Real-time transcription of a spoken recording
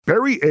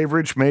Barry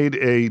Average made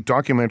a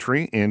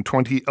documentary in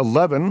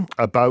 2011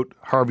 about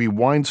Harvey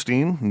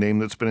Weinstein, a name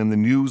that's been in the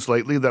news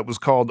lately, that was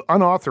called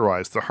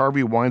Unauthorized, the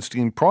Harvey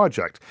Weinstein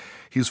Project.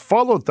 He's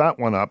followed that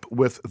one up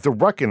with The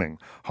Reckoning,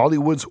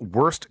 Hollywood's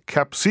Worst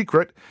Kept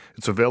Secret.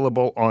 It's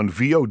available on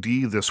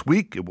VOD this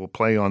week. It will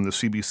play on the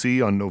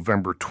CBC on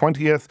November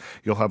 20th.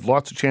 You'll have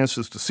lots of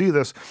chances to see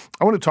this.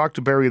 I want to talk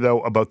to Barry, though,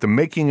 about the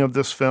making of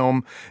this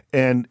film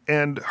and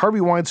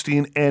Harvey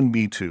Weinstein and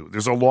Me Too.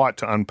 There's a lot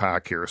to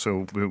unpack here,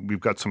 so we've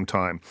got some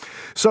time.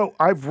 So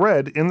I've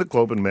read in the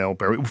Globe and Mail,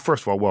 Barry,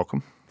 first of all,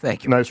 welcome.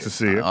 Thank you. Nice Richard. to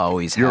see you.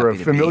 Always You're happy a to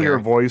be familiar here.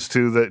 voice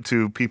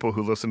to people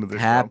who listen to this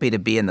show. Happy to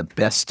be in the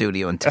best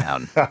studio in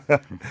town.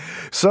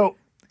 So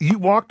you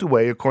walked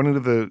away, according to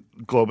the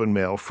Globe and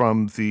Mail,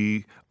 from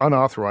the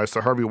Unauthorized,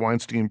 the Harvey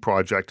Weinstein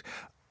Project,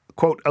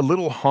 quote, a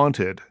little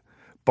haunted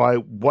by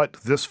what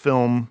this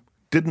film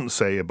didn't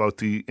say about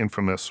the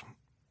infamous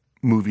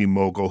movie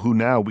mogul, who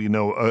now we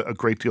know a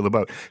great deal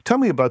about. Tell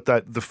me about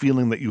that, the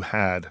feeling that you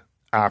had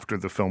after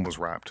the film was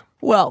wrapped.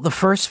 Well, the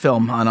first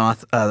film,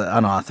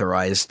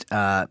 Unauthorized,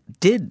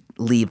 did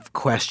leave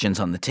questions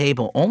on the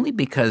table only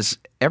because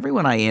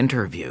everyone I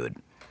interviewed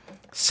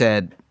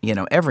said,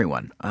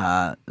 everyone,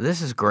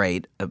 this is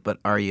great, but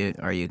are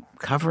you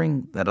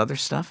covering that other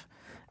stuff?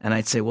 And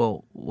I'd say,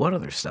 well, what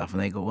other stuff?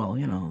 And they go, well,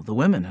 the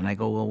women. And I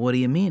go, well, what do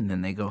you mean?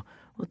 And they go,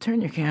 well,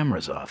 turn your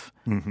cameras off.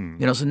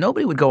 Mm-hmm. So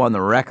nobody would go on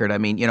the record. I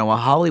mean, a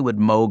Hollywood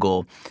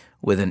mogul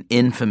with an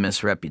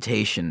infamous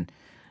reputation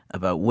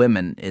about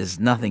women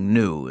is nothing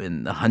new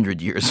in the 100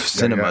 years of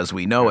cinema as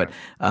we know it.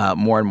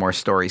 More and more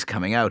stories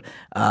coming out.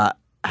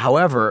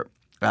 However,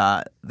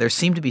 there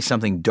seemed to be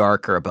something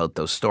darker about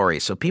those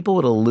stories. So people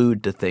would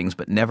allude to things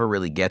but never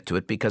really get to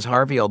it because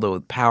Harvey, although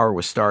power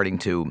was starting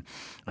to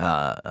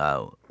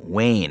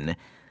wane,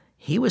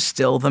 he was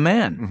still the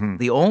man,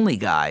 the only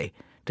guy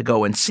to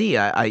go and see.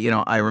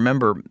 I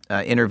remember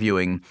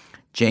interviewing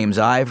James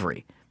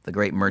Ivory, the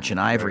great Merchant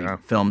Ivory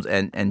films,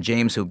 and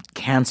James, who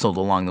canceled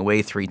along the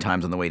way 3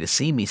 times on the way to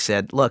see me,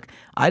 said, look,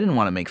 I didn't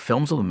want to make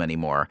films with him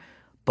anymore,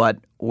 but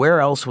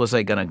where else was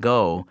I going to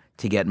go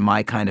to get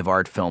my kind of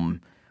art film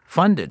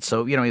funded?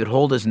 So, he would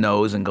hold his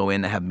nose and go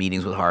in to have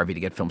meetings with Harvey to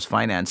get films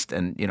financed.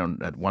 And,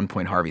 at one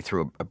point, Harvey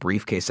threw a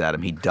briefcase at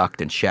him. He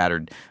ducked and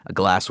shattered a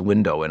glass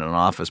window in an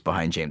office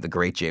behind the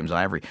great James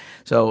Ivory.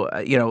 So,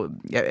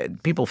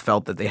 people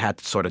felt that they had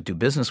to sort of do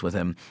business with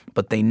him,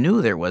 but they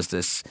knew there was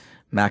this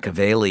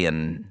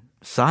Machiavellian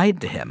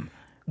side to him.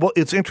 Well,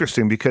 it's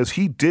interesting because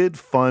he did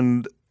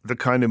fund the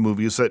kind of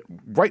movies that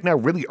right now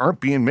really aren't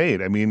being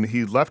made. I mean,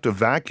 he left a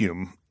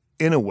vacuum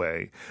in a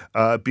way,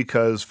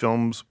 because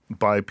films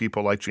by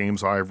people like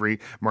James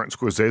Ivory, Martin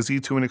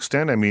Scorsese to an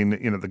extent, I mean,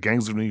 the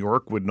Gangs of New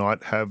York would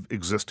not have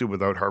existed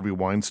without Harvey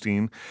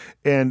Weinstein.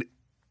 And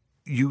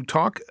you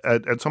talk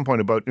at some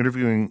point about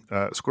interviewing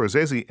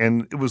Scorsese,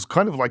 and it was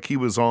kind of like he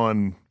was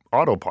on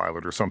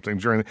autopilot or something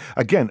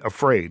again,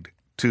 afraid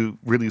to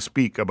really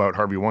speak about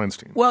Harvey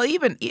Weinstein. Well,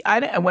 even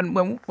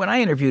when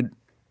I interviewed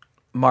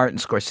Martin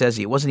Scorsese,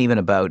 it wasn't even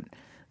about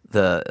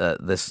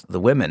the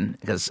women,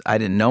 because I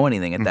didn't know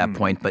anything at that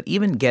point. But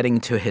even getting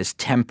to his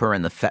temper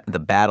and the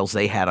battles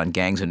they had on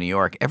Gangs of New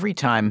York, every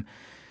time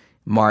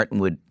Martin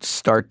would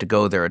start to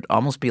go there, it'd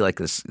almost be like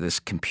this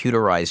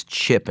computerized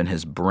chip in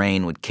his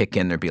brain would kick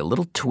in. There'd be a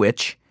little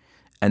twitch,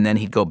 and then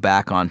he'd go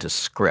back onto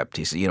script.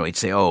 He'd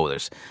say, "Oh,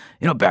 there's,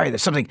 Barry,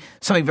 there's something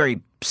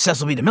very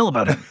Cecil B. DeMille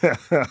about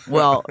him."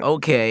 Well,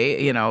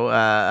 okay,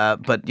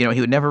 but he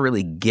would never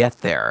really get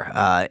there,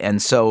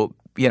 and so.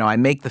 I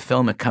make the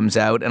film, it comes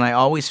out, and I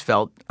always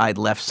felt I'd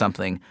left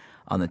something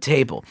on the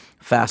table.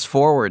 Fast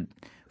forward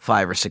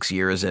 5 or 6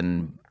 years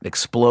and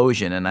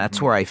explosion, and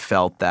that's where I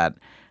felt that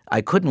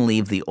I couldn't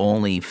leave the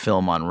only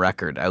film on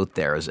record out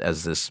there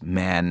as this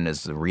man,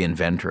 as the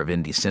reinventor of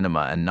indie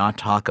cinema, and not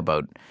talk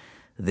about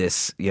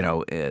this,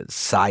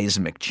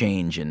 seismic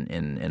change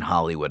in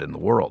Hollywood and the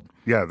world.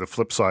 Yeah, the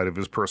flip side of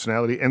his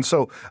personality. And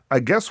so I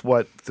guess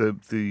what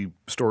the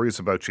stories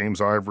about James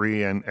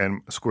Ivory and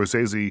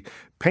Scorsese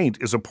paint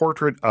is a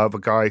portrait of a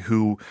guy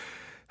who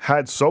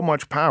had so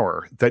much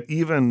power that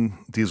even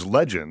these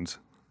legends,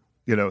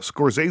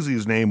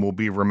 Scorsese's name will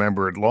be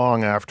remembered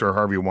long after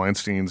Harvey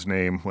Weinstein's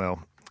name,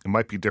 well, it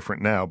might be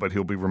different now, but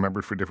he'll be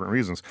remembered for different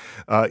reasons,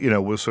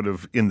 was sort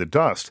of in the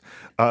dust.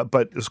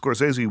 But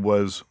Scorsese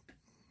was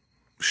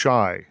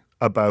shy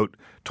about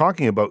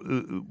talking about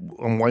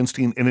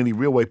Weinstein in any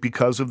real way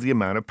because of the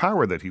amount of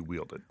power that he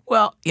wielded.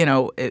 Well,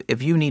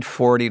 if you need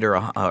 $40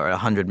 or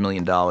 $100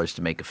 million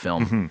to make a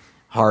film,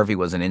 Harvey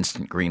was an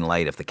instant green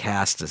light if the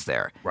cast is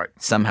there. Right.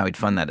 Somehow he'd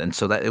fund that. And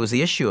so that it was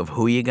the issue of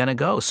who you're going to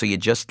go. So you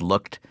just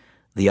looked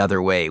the other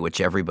way,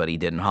 which everybody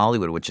did in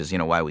Hollywood, which is,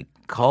 why we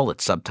call it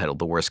subtitled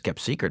The Worst Kept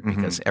Secret,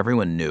 because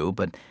everyone knew,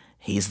 but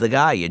he's the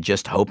guy. You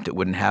just hoped it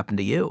wouldn't happen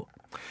to you.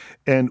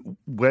 And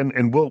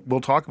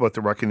we'll talk about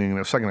The Reckoning in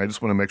a second. I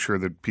just want to make sure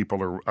that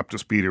people are up to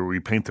speed, or we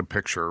paint the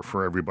picture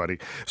for everybody.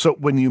 So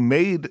when you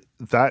made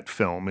that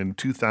film in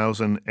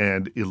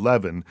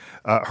 2011,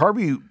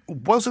 Harvey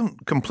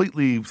wasn't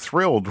completely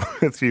thrilled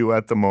with you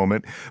at the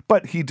moment,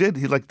 but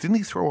didn't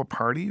he throw a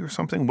party or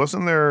something?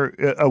 Wasn't there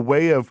a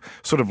way of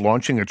sort of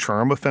launching a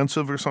charm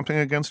offensive or something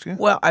against you?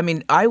 Well, I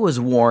mean, I was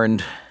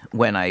warned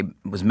when I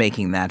was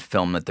making that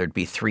film that there'd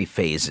be 3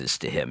 phases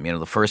to him.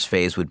 The first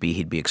phase would be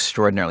he'd be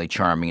extraordinarily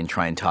charming and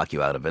try and talk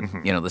you out of it.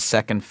 The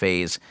second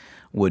phase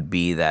would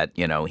be that,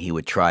 he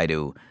would try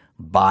to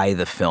buy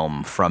the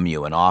film from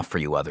you and offer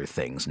you other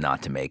things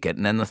not to make it.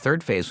 And then the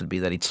third phase would be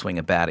that he'd swing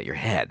a bat at your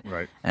head.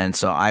 Right. And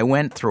so I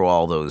went through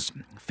all those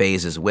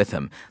phases with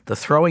him. The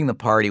throwing the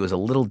party was a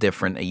little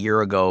different. A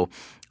year ago,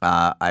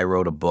 I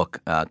wrote a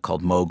book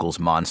called Moguls,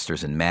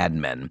 Monsters, and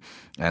Madmen,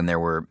 and there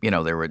were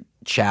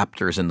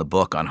chapters in the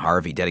book on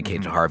Harvey,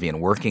 dedicated to Harvey and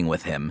working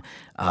with him,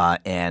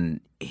 and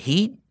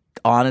he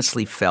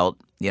honestly felt,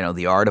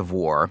 The Art of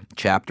War,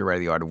 chapter right of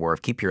The Art of War,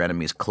 of keep your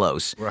enemies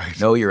close, right.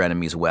 Know your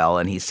enemies well,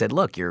 and he said,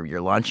 look, you're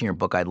launching your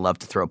book, I'd love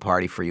to throw a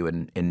party for you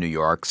in New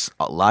York,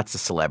 lots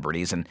of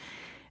celebrities, and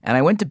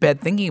I went to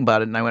bed thinking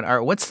about it, and I went, all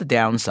right, what's the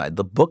downside?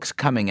 The book's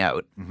coming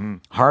out.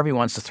 Harvey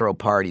wants to throw a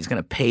party. He's going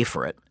to pay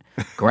for it.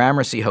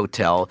 Gramercy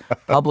Hotel,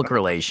 public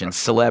relations,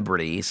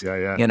 celebrities,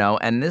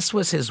 and this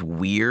was his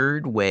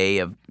weird way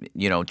of,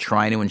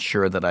 trying to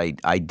ensure that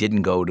I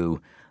didn't go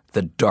to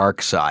the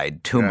dark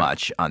side too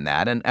much on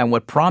that. And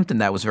what prompted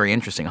that was very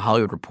interesting. A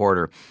Hollywood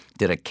Reporter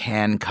did a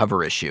Cannes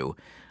cover issue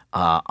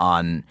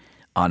on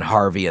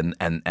Harvey and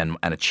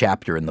a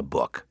chapter in the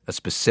book, a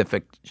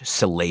specific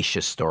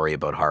salacious story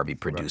about Harvey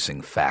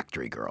producing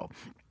Factory Girl.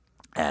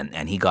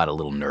 And he got a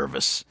little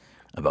nervous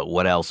about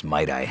what else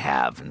might I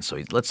have. And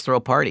so let's throw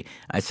a party.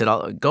 I said,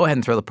 I'll go ahead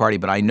and throw the party,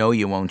 but I know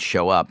you won't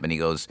show up. And he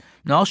goes,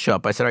 no, I'll show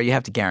up. I said, you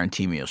have to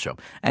guarantee me you'll show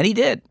up. And he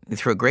did. He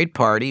threw a great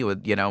party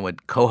with,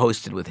 it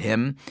co-hosted with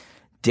him,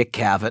 Dick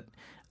Cavett,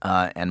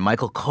 and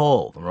Michael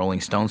Cole, the Rolling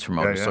Stones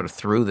promoter, sort of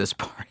threw this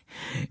party.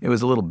 It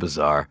was a little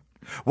bizarre.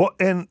 Well,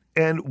 and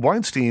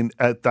Weinstein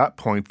at that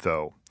point,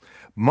 though,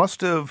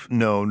 must have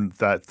known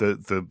that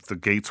the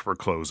gates were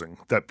closing,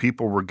 that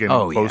people were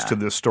getting close to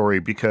this story,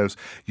 because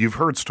you've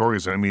heard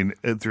stories. I mean,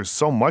 there's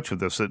so much of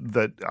this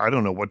that I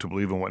don't know what to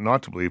believe and what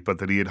not to believe, but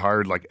that he had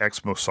hired like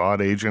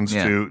ex-Mossad agents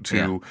to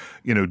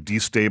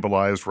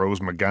destabilize Rose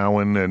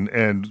McGowan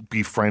and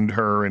befriend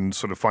her and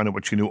sort of find out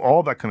what she knew,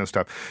 all that kind of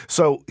stuff.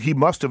 So he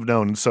must have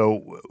known.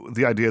 So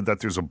the idea that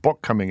there's a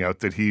book coming out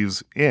that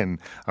he's in,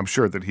 I'm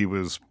sure that he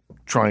was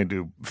trying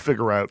to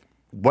figure out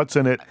what's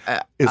in it.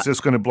 Is this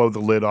going to blow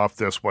the lid off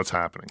this? What's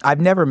happening? I've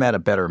never met a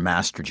better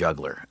master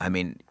juggler. I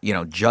mean,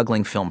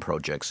 juggling film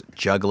projects,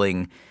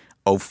 juggling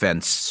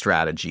offense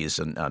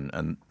strategies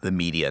on the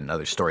media and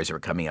other stories that were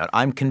coming out.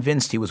 I'm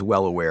convinced he was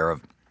well aware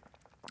of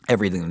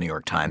everything the New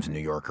York Times and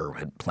New Yorker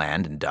had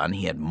planned and done.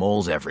 He had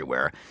moles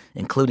everywhere,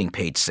 including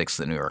page 6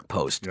 of the New York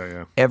Post.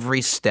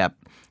 Every step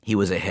he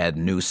was ahead,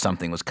 knew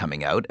something was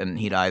coming out, and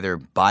he'd either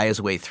buy his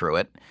way through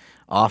it,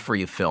 offer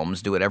you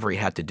films, do whatever he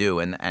had to do,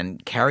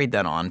 and carried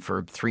that on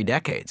for 3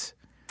 decades.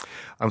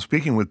 I'm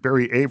speaking with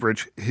Barry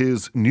Average.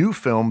 His new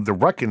film, The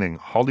Reckoning,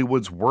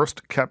 Hollywood's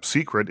Worst Kept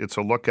Secret. It's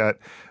a look at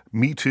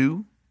Me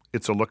Too.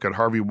 It's a look at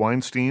Harvey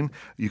Weinstein.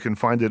 You can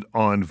find it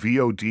on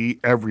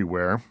VOD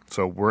everywhere.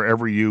 So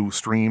wherever you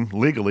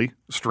legally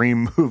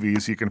stream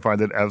movies, you can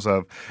find it as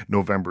of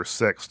November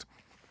 6th.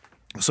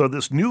 So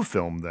this new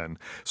film then,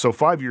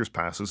 5 years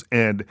passes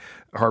and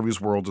Harvey's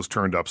world is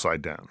turned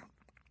upside down.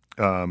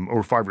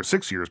 Or 5 or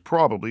 6 years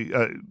probably,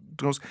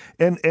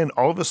 and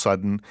all of a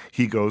sudden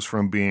he goes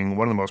from being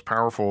one of the most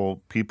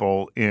powerful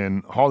people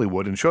in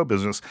Hollywood and show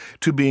business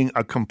to being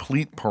a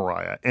complete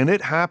pariah. And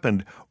it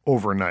happened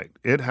overnight.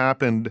 It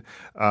happened,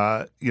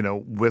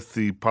 with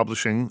the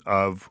publishing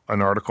of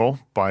an article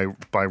by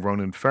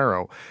Ronan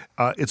Farrow.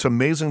 It's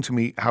amazing to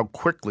me how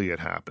quickly it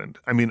happened.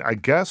 I mean, I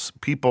guess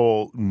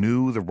people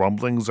knew the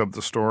rumblings of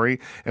the story,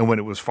 and when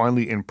it was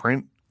finally in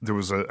print, there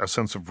was a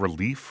sense of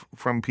relief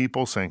from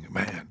people saying,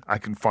 man, I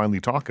can finally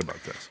talk about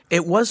this.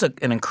 It was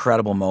an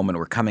incredible moment.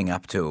 We're coming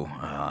up to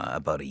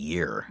about a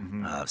year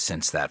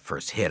since that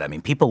first hit. I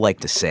mean, people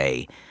like to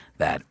say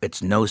that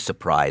it's no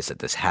surprise that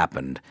this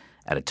happened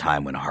at a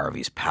time when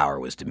Harvey's power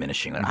was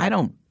diminishing. And I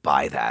don't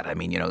buy that. I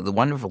mean, the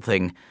wonderful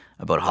thing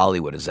about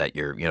Hollywood is that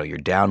you're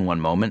down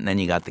one moment and then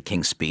you got the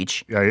King's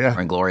Speech or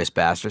Inglourious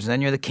Basterds and then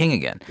you're the king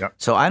again. Yep.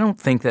 So I don't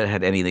think that it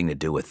had anything to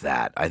do with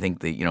that. I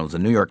think it was the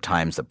New York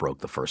Times that broke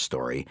the first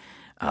story.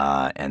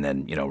 And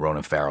then,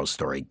 Ronan Farrow's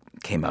story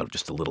came out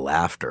just a little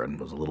after and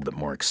was a little bit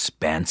more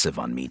expansive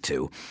on Me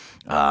Too.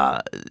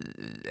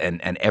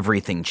 And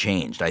everything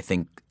changed. I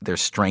think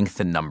there's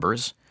strength in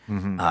numbers.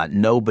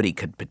 Nobody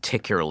could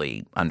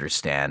particularly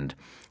understand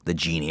the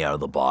genie out of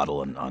the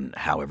bottle and on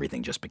how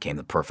everything just became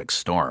the perfect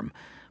storm.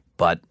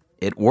 But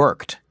it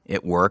worked.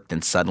 It worked,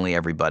 and suddenly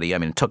everybody. I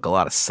mean, it took a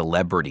lot of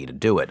celebrity to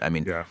do it. I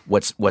mean,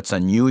 what's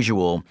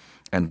unusual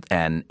and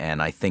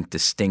I think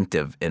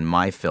distinctive in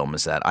my film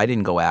is that I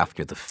didn't go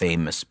after the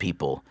famous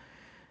people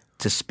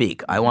to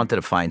speak. I wanted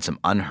to find some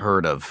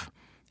unheard of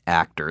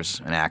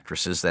actors and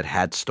actresses that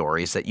had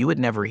stories that you would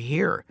never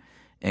hear,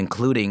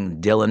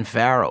 including Dylan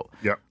Farrow,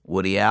 Yep.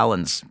 Woody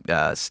Allen's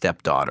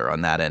stepdaughter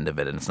on that end of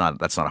it. And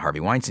that's not a Harvey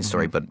Weinstein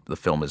story, but the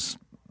film is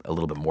a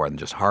little bit more than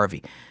just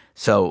Harvey.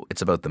 So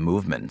it's about the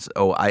movement.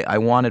 Oh, I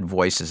wanted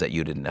voices that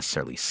you didn't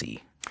necessarily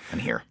see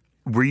and hear.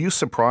 Were you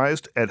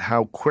surprised at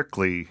how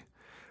quickly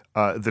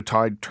the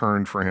tide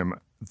turned for him?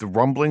 The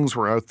rumblings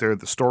were out there.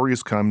 The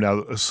stories come now.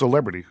 A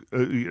celebrity,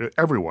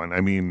 everyone.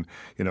 I mean,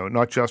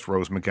 not just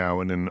Rose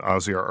McGowan and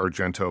Asia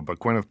Argento, but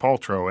Gwyneth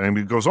Paltrow, and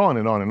it goes on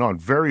and on and on.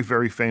 Very,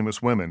 very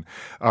famous women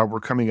were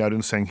coming out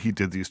and saying he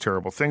did these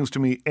terrible things to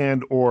me,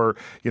 or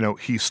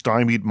he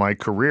stymied my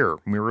career.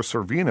 Mira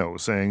Sorvino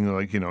saying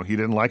he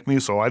didn't like me,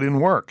 so I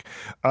didn't work.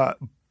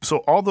 So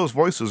all those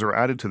voices are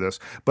added to this.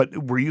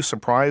 But were you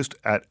surprised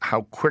at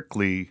how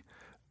quickly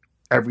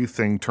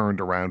everything turned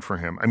around for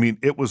him? I mean,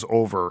 it was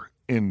over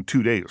in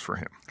 2 days for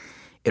him.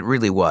 It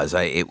really was.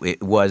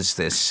 It was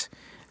this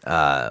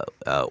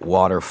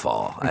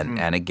waterfall,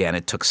 and again,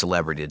 it took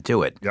celebrity to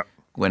do it. Yep.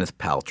 Gwyneth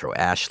Paltrow,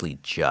 Ashley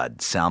Judd,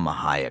 Salma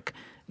Hayek.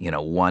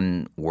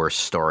 One worse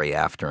story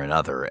after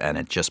another, and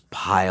it just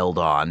piled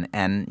on.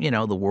 And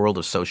the world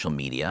of social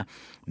media,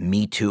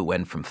 Me Too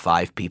went from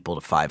 5 people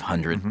to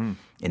 500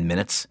 in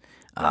minutes,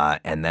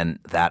 and then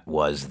that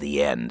was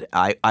the end.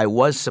 I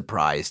was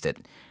surprised at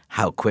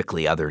how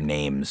quickly other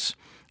names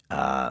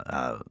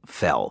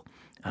fell.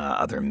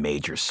 Other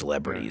major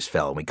celebrities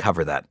fell, and we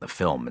cover that in the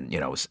film.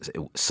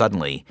 And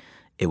suddenly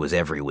it was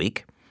every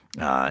week,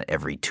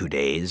 every 2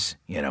 days.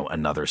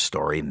 Another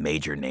story,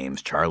 major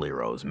names: Charlie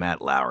Rose,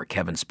 Matt Lauer,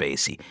 Kevin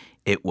Spacey.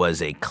 It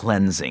was a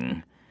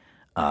cleansing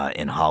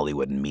in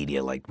Hollywood and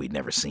media like we'd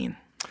never seen.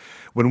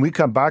 When we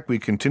come back, we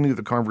continue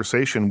the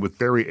conversation with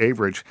Barry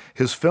Average.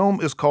 His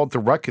film is called The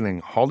Reckoning,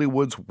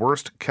 Hollywood's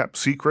Worst Kept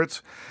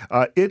Secrets.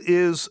 It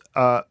is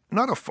not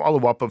a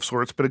follow-up of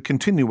sorts, but a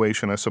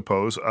continuation, I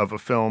suppose, of a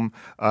film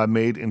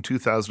made in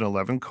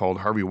 2011 called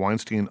Harvey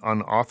Weinstein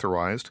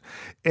Unauthorized.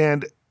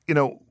 And,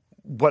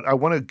 what I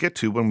want to get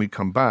to when we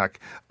come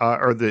back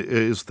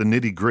is the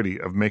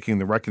nitty-gritty of making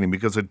The Reckoning,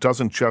 because it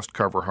doesn't just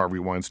cover Harvey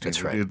Weinstein.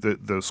 That's right.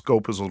 The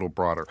scope is a little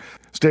broader.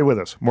 Stay with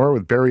us. More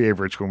with Barry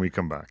Average when we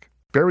come back.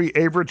 Barry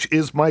Average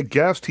is my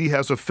guest. He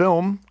has a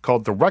film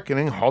called The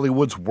Reckoning,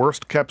 Hollywood's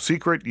Worst Kept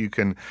Secret. You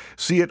can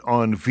see it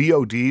on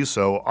VOD,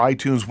 so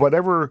iTunes,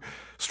 whatever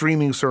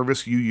streaming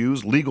service you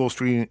use, legal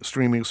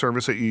streaming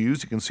service that you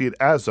use, you can see it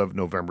as of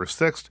November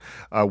 6th.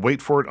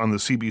 Wait for it on the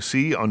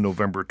CBC on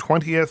November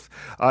 20th.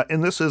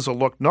 And this is a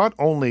look not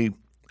only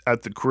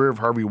at the career of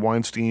Harvey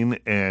Weinstein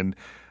and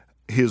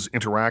his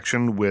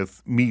interaction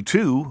with Me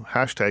Too,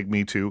 hashtag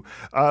Me Too,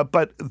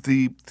 but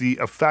the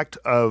effect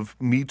of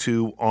Me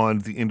Too on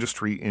the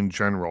industry in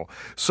general.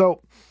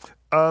 So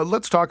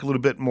let's talk a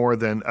little bit more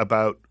then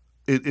about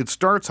it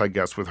starts, I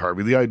guess, with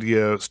Harvey. The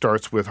idea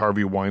starts with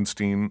Harvey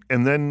Weinstein,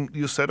 and then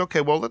you said, okay,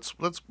 well, let's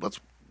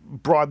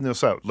broaden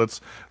this out. Let's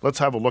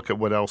have a look at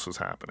what else is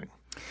happening.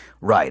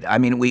 Right. I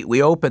mean,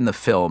 we open the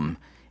film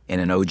in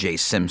an O.J.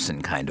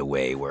 Simpson kind of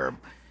way, where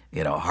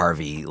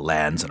Harvey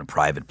lands on a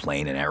private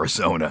plane in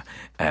Arizona,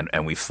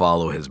 and we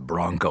follow his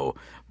Bronco,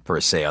 per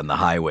se, on the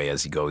highway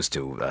as he goes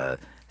to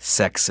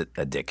sex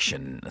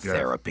addiction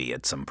therapy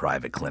at some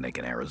private clinic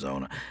in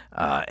Arizona.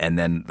 And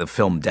then the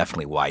film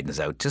definitely widens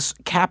out to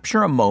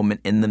capture a moment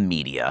in the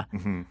media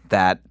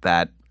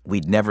that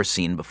we'd never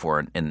seen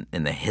before in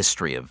the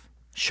history of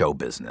show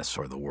business,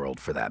 or the world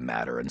for that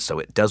matter. And so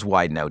it does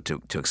widen out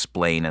to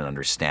explain and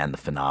understand the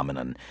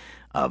phenomenon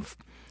of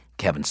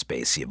Kevin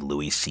Spacey, of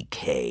Louis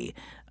C.K.,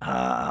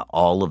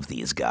 all of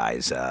these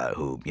guys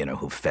who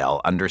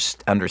fell,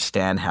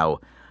 understand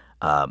how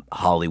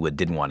Hollywood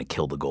didn't want to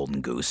kill the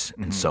golden goose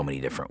in so many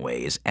different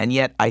ways. And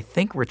yet, I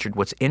think, Richard,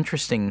 what's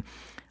interesting,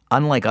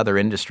 unlike other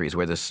industries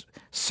where this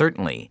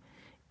certainly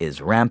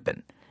is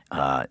rampant,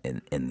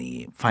 in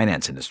the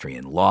finance industry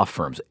and law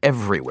firms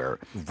everywhere,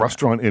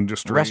 restaurant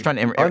industry,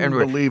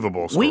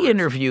 unbelievable. We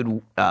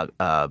interviewed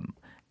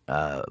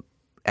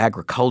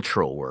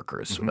agricultural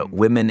workers,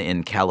 women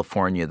in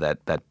California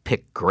that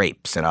pick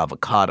grapes and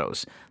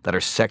avocados, that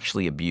are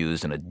sexually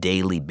abused on a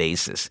daily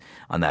basis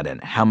on that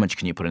end. How much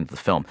can you put into the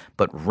film?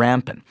 But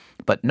rampant.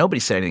 But nobody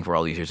said anything for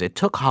all these years. It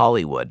took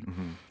Hollywood,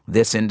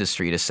 this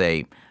industry, to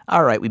say,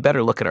 all right, we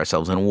better look at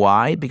ourselves. And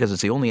why? Because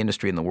it's the only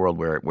industry in the world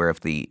where if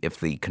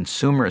the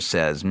consumer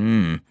says,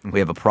 we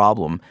have a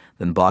problem,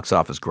 then box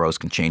office gross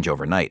can change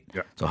overnight.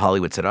 Yeah. So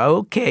Hollywood said,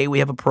 okay, we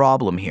have a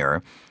problem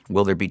here.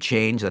 Will there be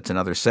change? That's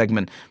another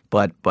segment.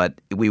 But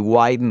we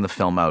widen the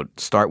film out,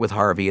 start with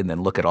Harvey, and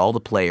then look at all the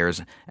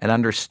players and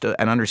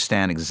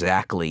understand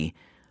exactly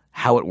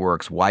how it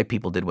works, why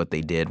people did what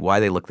they did,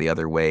 why they look the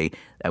other way.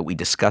 We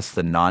discussed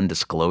the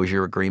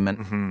non-disclosure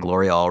agreement.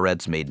 Gloria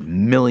Allred's made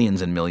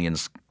millions and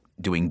millions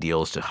doing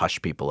deals to hush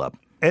people up.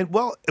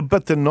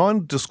 But the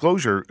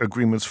non-disclosure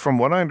agreements, from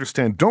what I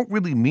understand, don't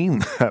really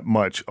mean that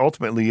much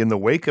ultimately in the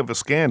wake of a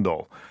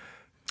scandal.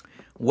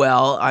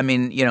 Well, I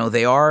mean,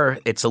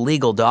 it's a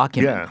legal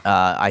document.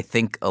 Yeah. I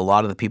think a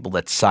lot of the people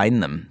that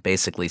signed them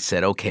basically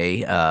said,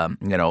 okay,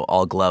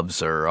 all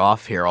gloves are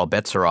off here, all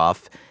bets are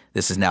off.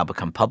 This has now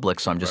become public,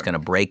 so I'm just going to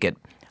break it,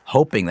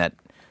 hoping that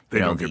They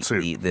don't get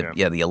sued.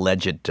 the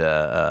alleged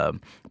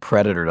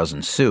predator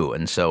doesn't sue.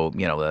 And so,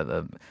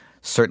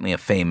 certainly a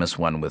famous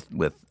one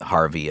with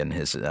Harvey and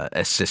his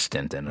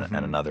assistant and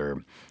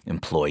another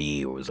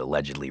employee who was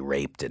allegedly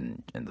raped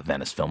in the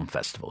Venice Film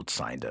Festival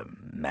signed a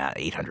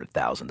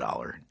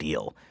 $800,000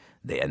 deal.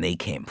 They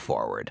came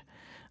forward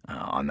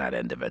on that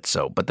end of it.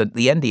 So, but the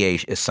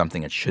NDA is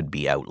something that should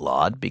be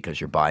outlawed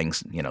because you're buying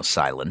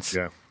silence,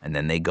 and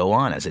then they go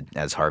on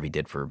as Harvey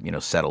did for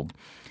settled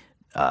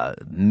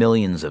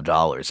millions of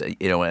dollars.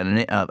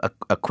 And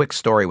a quick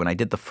story: when I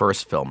did the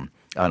first film,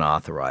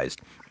 Unauthorized.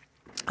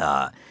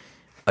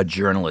 A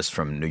journalist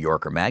from New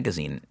Yorker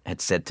magazine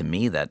had said to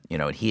me that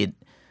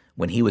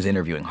when he was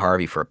interviewing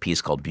Harvey for a piece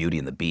called Beauty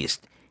and the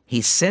Beast,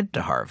 he said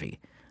to Harvey,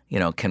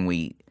 can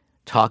we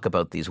talk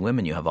about these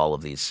women you have all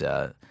of these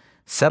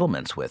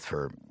settlements with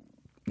for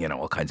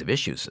all kinds of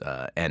issues?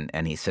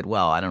 And he said,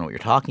 well, I don't know what you're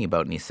talking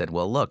about. And he said,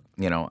 well, look,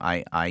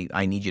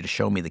 I need you to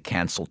show me the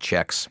canceled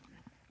checks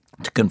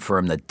to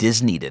confirm that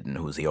Disney didn't,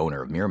 who's the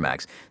owner of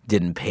Miramax,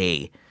 didn't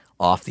pay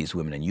off these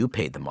women and you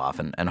paid them off.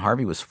 And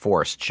Harvey was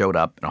showed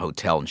up in a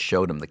hotel and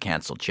showed him the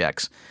canceled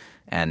checks.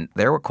 And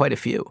there were quite a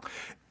few.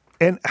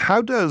 And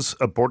how does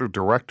a board of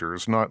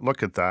directors not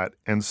look at that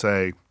and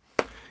say,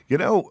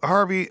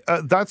 Harvey,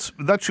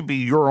 that should be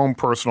your own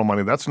personal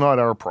money. That's not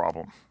our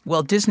problem.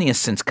 Well, Disney has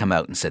since come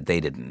out and said they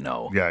didn't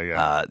know.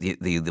 Yeah.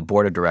 The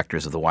board of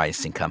directors of the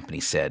Weinstein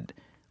Company said,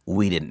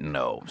 we didn't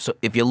know. So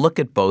if you look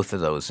at both of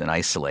those and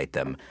isolate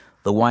them,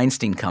 the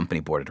Weinstein Company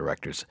board of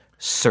directors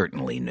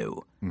certainly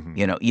knew.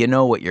 Mm-hmm. You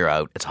know what you're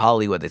out. It's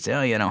Hollywood. They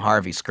say,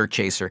 Harvey, skirt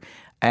chaser.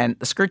 And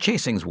the skirt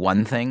chasing is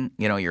one thing.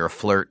 You're a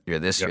flirt. You're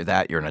this, you're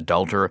that. You're an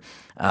adulterer.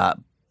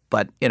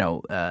 But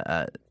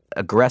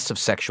aggressive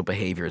sexual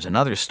behavior is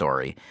another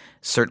story,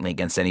 certainly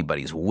against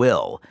anybody's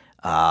will.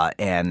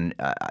 And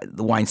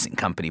the Weinstein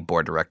Company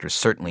board of directors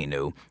certainly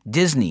knew.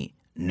 Disney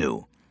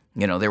knew.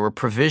 There were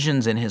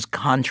provisions in his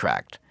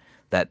contract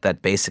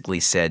that basically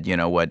said,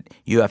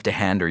 you have to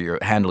handle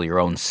your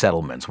own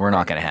settlements. We're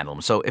not going to handle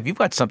them. So if you've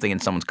got something in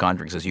someone's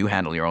contract that says you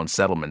handle your own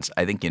settlements,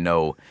 I think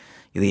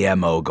the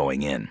MO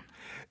going in.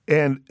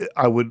 And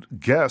I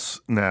would guess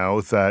now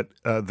that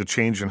the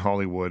change in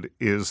Hollywood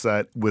is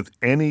that with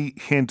any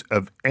hint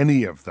of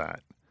any of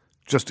that,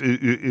 just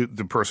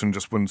the person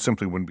just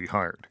wouldn't be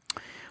hired.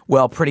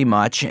 Well, pretty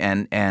much,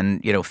 and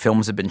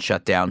films have been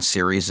shut down,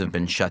 series have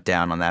been shut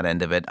down on that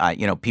end of it.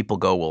 People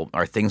go, well,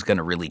 are things going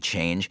to really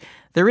change?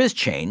 There is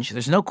change.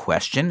 There's no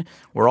question.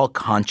 We're all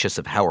conscious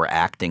of how we're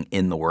acting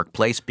in the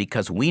workplace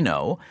because we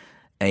know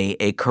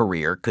a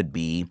career could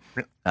be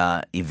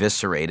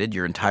eviscerated.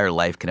 Your entire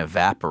life can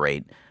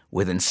evaporate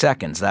within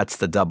seconds. That's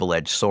the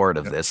double-edged sword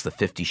of this, the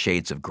 50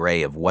 Shades of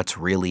Grey of what's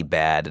really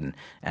bad,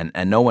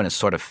 and no one has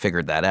sort of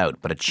figured that out.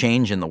 But a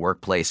change in the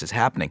workplace is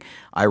happening.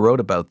 I wrote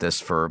about this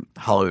for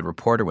Hollywood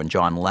Reporter when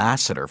John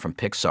Lasseter from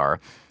Pixar,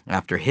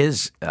 after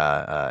his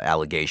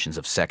allegations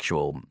of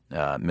sexual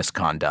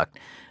misconduct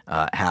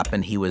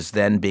happened, he was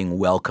then being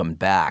welcomed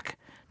back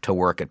to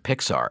work at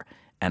Pixar.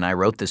 And I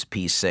wrote this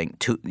piece saying,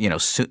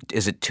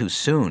 is it too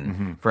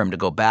soon for him to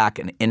go back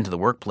and into the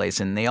workplace?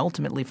 And they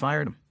ultimately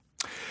fired him.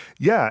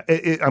 Yeah,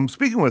 I'm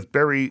speaking with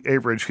Barry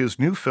Average. His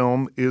new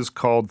film is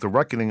called The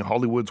Reckoning,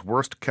 Hollywood's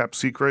Worst Kept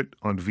Secret,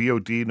 on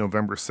VOD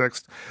November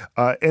 6th.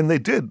 And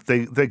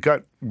they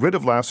got rid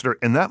of Lasseter,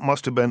 and that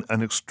must have been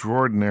an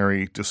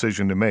extraordinary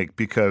decision to make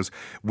because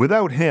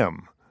without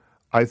him,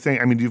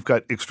 you've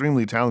got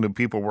extremely talented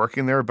people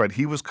working there, but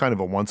he was kind of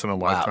a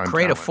once-in-a-lifetime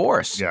creative talent.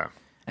 Force. Yeah.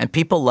 And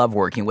people love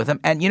working with him.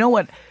 And you know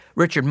what,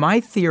 Richard, my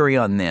theory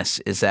on this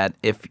is that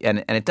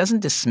and it doesn't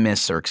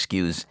dismiss or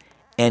excuse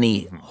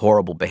any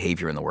horrible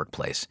behavior in the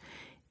workplace.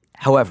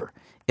 However,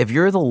 if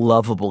you're the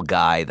lovable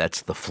guy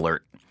that's the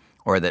flirt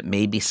or that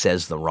maybe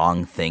says the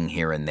wrong thing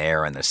here and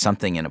there and there's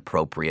something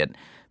inappropriate,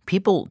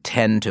 people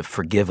tend to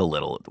forgive a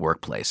little at the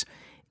workplace.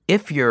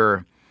 If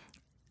you're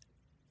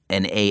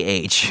an AH,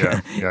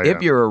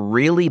 if you're a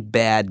really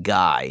bad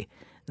guy,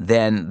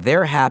 then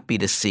they're happy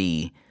to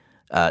see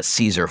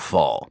Caesar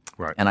fall.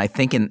 Right. And I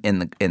think in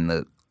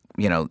the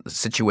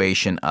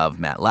situation of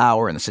Matt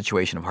Lauer and the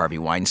situation of Harvey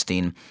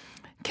Weinstein,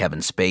 Kevin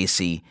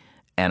Spacey,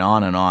 and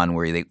on,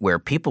 where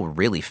people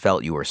really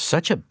felt you were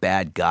such a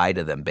bad guy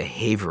to them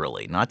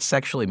behaviorally, not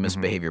sexually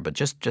misbehavior, but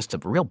just a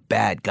real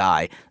bad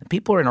guy.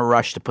 People are in a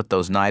rush to put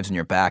those knives in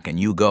your back, and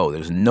you go.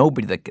 There's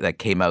nobody that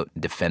came out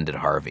and defended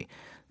Harvey.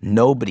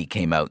 Nobody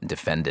came out and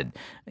defended,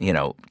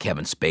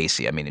 Kevin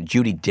Spacey. I mean,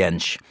 Judi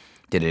Dench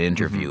did an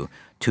interview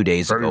 2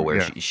 days ago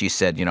where she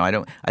said, I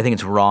think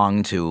it's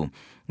wrong to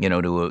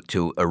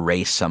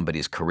erase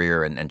somebody's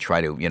career and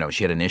try to,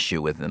 she had an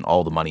issue with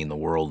all the money in the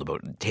world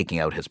about taking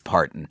out his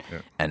part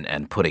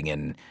and putting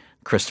in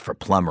Christopher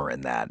Plummer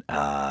in that.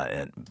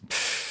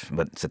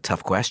 but it's a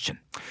tough question.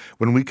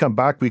 When we come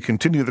back, we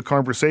continue the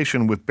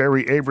conversation with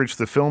Barry Average.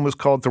 The film is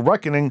called The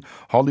Reckoning,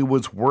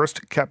 Hollywood's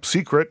Worst Kept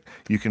Secret.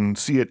 You can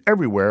see it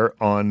everywhere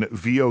on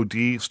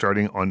VOD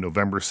starting on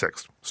November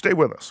 6th. Stay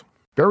with us.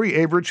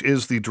 Barry Average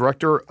is the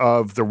director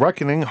of The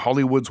Reckoning,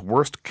 Hollywood's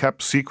Worst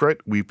Kept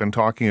Secret. We've been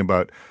talking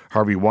about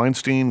Harvey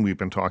Weinstein. We've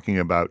been talking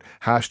about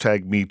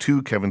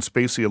 #MeToo, Kevin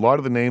Spacey, a lot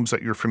of the names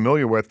that you're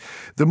familiar with.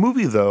 The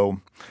movie,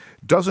 though,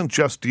 doesn't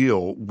just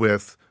deal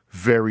with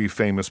very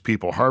famous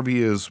people.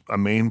 Harvey is a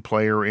main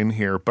player in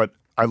here, but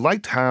I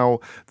liked how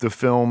the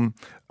film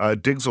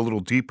digs a little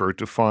deeper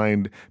to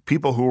find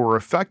people who were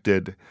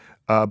affected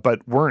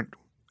but weren't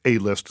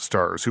A-list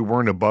stars, who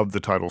weren't above the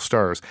title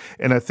stars.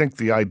 And I think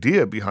the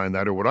idea behind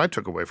that, or what I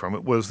took away from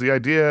it, was the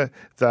idea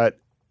that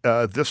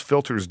this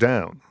filters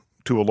down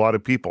to a lot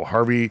of people.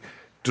 Harvey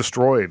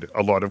destroyed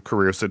a lot of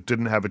careers that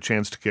didn't have a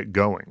chance to get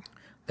going.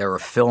 There are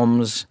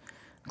films,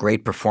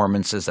 great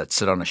performances that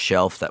sit on a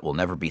shelf that will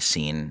never be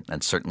seen,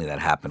 and certainly that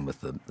happened with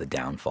the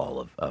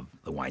downfall of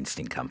the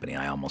Weinstein Company.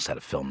 I almost had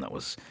a film that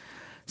was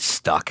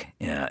stuck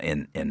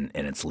in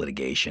its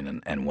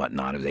litigation and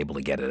whatnot. I was able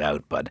to get it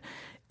out, but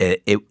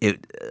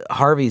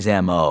Harvey's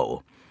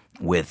MO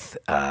with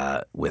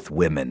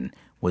women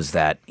was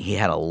that he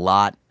had a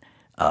lot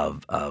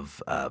of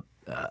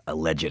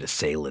alleged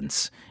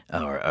assailants,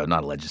 or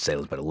not alleged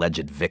assailants, but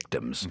alleged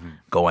victims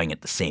going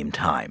at the same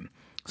time.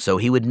 So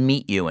he would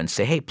meet you and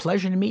say, "Hey,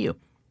 pleasure to meet you.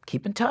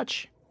 Keep in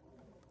touch."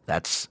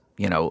 That's,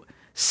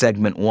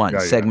 segment one.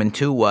 Segment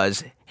two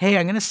was, "Hey,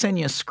 I'm going to send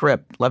you a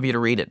script. Love you to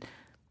read it."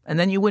 And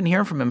then you wouldn't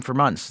hear from him for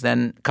months.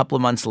 Then a couple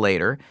of months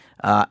later,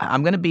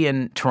 "I'm going to be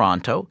in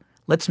Toronto.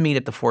 Let's meet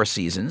at the Four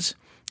Seasons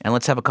and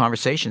let's have a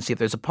conversation, see if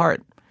there's a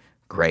part."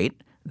 Great.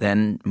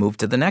 Then move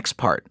to the next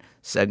part.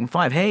 Segment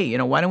 5. "Hey,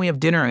 why don't we have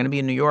dinner? I'm going to be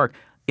in New York."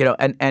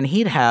 And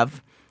he'd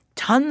have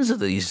tons of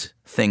these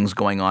things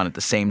going on at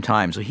the same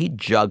time. So he'd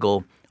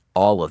juggle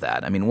all of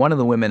that. I mean, one of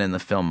the women in the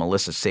film,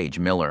 Melissa Sage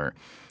Miller,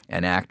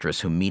 an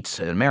actress an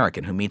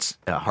American who meets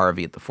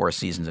Harvey at the Four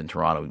Seasons in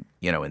Toronto,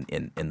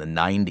 in the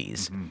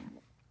 90s,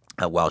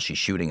 while she's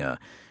shooting a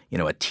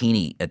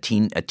teen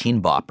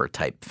bopper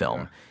type film.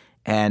 Yeah.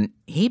 And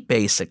he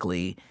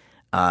basically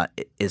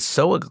is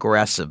so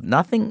aggressive.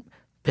 Nothing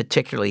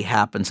particularly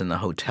happens in the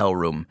hotel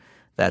room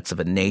that's of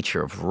a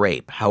nature of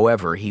rape.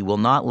 However, he will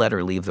not let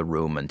her leave the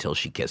room until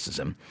she kisses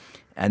him.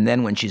 And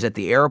then when she's at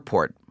the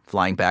airport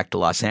flying back to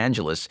Los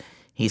Angeles,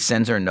 he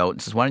sends her a note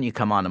and says, "Why don't you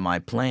come onto my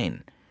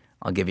plane?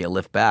 I'll give you a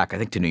lift back," I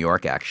think to New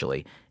York,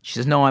 actually. She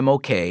says, "No, I'm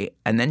okay."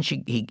 And then she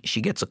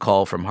gets a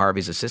call from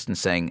Harvey's assistant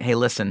saying, "Hey,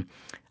 listen,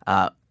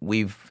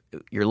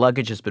 your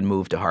luggage has been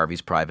moved to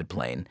Harvey's private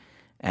plane,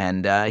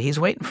 and he's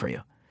waiting for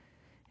you."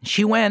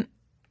 She went,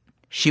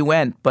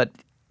 but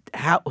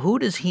who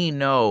does he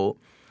know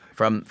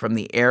from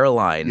the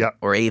airline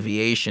or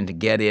aviation to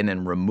get in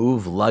and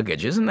remove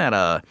luggage? Isn't that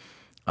a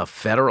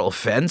federal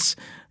offense?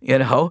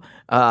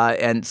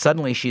 And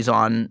suddenly she's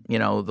on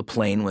the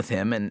plane with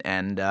him,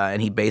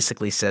 and he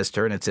basically says to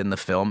her, and it's in the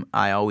film,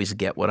 "I always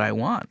get what I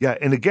want." Yeah,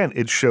 and again,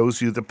 it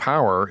shows you the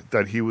power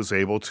that he was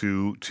able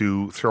to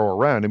throw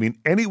around. I mean,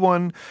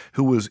 anyone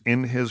who was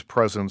in his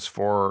presence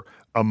for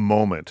a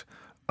moment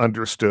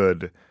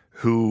understood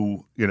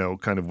who,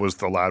 kind of was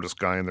the loudest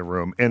guy in the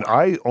room. And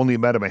I only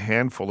met him a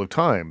handful of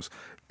times,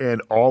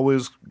 and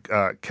always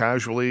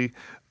casually.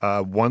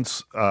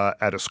 Once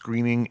at a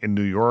screening in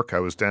New York, I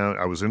was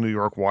in New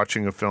York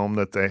watching a film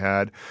that they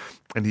had,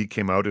 and he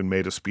came out and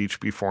made a speech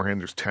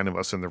beforehand. There's 10 of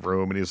us in the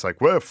room, and he's like,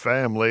 "We're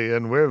family,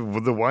 and we're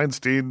the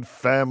Weinstein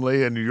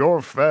family, and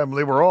your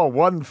family. We're all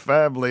one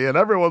family, and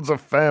everyone's a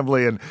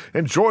family, and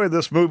enjoy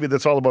this movie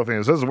that's all about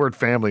family." He says the word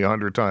family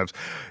 100 times.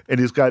 And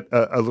he's got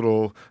a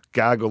little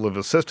gaggle of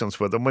assistants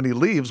with him. When he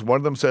leaves, one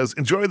of them says,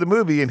 "Enjoy the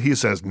movie," and he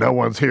says, "No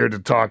one's here to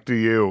talk to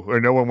you,"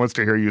 or "No one wants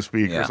to hear you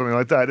speak," or something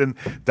like that. And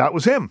that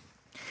was him.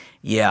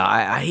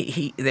 Yeah,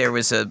 there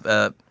was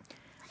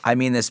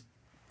this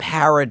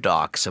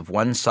paradox of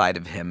one side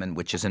of him, and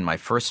which is in my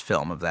first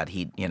film, of that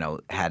he,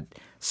 had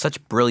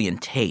such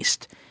brilliant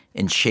taste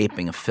in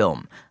shaping a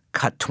film.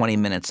 Cut 20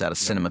 minutes out of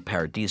Cinema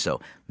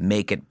Paradiso,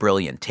 make it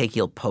brilliant. Take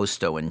Il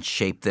Posto and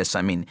shape this.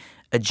 I mean,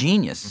 a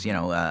genius.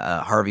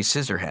 Harvey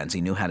Scissorhands.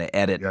 He knew how to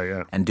edit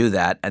and do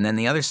that. And then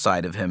the other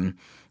side of him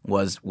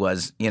was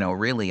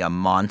really a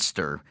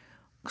monster,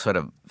 sort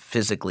of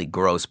physically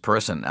gross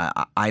person.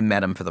 I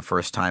met him for the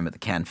first time at the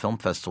Cannes Film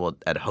Festival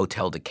at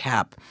Hotel de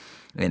Cap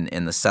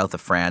in the south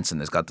of France, and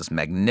there's got this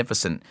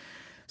magnificent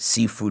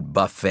seafood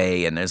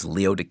buffet, and there's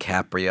Leo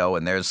DiCaprio,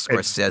 and there's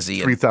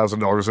Scorsese.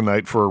 $3,000 a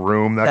night for a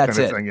room, that kind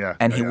of thing, yeah.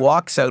 And he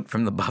walks out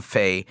from the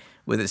buffet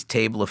with his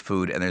table of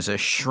food, and there's a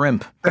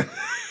shrimp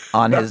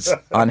on his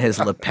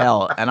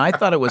lapel, and I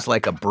thought it was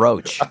like a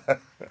brooch. I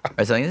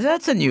was like,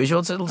 "That's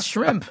unusual. It's a little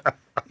shrimp,"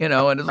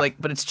 and it's like,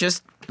 but it's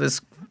just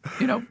this.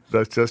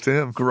 That's just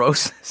him.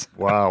 Grossness.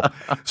 Wow.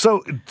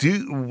 So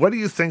what do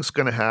you think's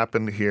going to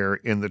happen here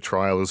in the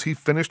trial? Is he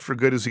finished for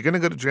good? Is he going to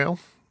go to jail?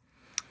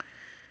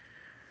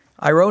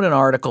 I wrote an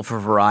article for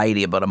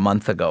Variety about a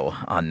month ago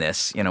on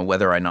this,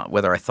 whether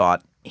I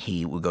thought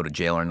he would go to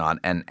jail or not.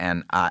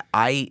 And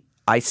I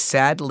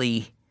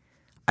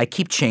I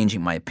keep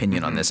changing my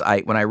opinion on this.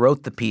 When I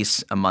wrote the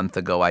piece a month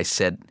ago, I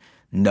said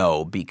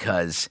no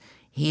because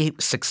he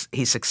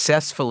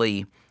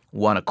successfully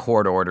won a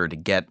court order to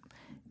get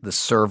the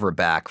server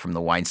back from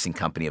the Weinstein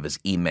Company of his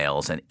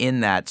emails, and in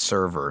that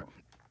server,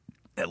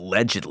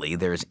 allegedly,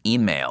 there's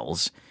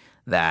emails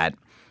that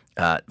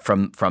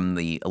from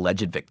the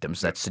alleged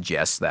victims that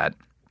suggest that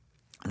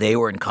they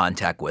were in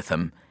contact with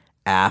him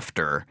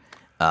after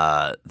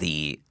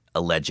the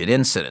alleged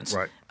incidents.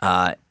 Right.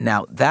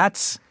 Now,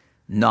 that's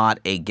not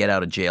a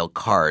get-out-of-jail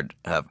card,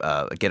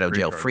 a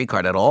get-out-of-jail-free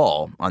card at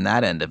all on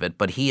that end of it,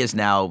 but he is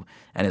now,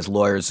 and his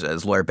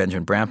lawyer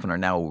Benjamin Brampton, are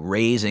now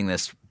raising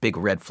this big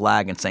red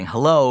flag and saying,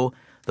 hello,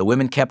 the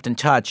women kept in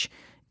touch.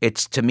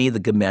 It's, to me, the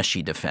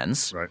Ghomeshi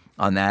defense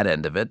on that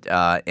end of it.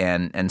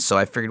 And so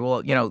I figured,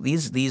 well,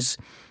 these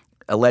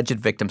alleged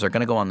victims are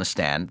going to go on the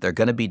stand. They're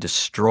going to be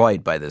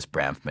destroyed by this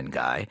Brampton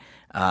guy,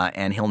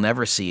 and he'll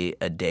never see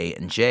a day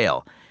in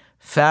jail.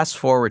 Fast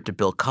forward to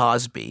Bill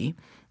Cosby,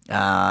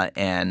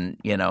 and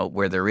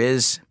where there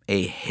is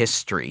a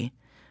history,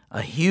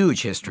 a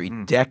huge history,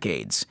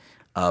 decades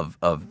of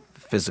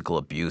physical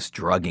abuse,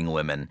 drugging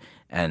women,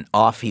 and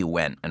off he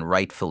went, and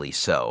rightfully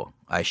so.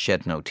 I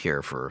shed no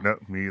tear for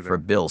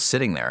Bill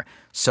sitting there.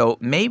 So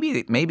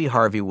maybe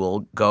Harvey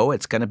will go.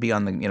 It's going to be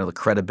on the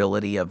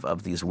credibility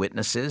of these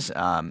witnesses.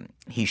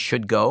 He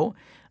should go.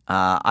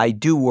 I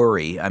do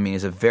worry. I mean,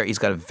 he's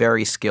got a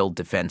very skilled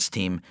defense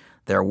team.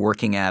 They're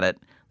working at it.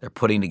 They're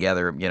putting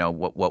together,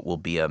 what will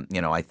be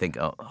I think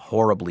a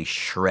horribly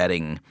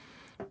shredding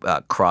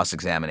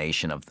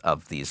cross-examination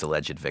of these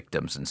alleged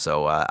victims. And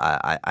so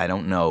I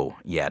don't know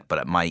yet,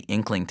 but my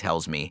inkling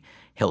tells me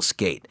he'll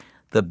skate.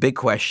 The big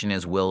question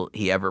is, will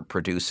he ever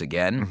produce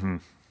again?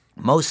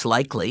 Most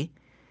likely,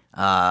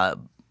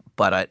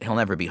 but he'll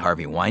never be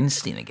Harvey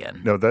Weinstein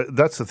again. No,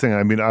 that's the thing.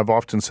 I mean, I've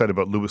often said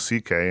about Louis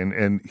C.K.,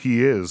 and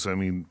he is,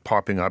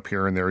 popping up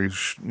here and there. He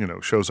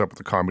shows up at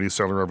the Comedy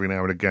Cellar every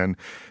now and again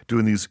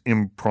doing these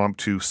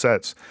impromptu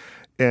sets.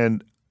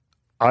 And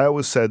I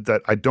always said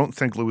that I don't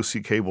think Louis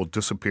C.K. will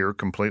disappear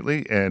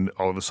completely, and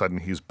all of a sudden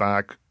he's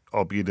back,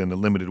 albeit in a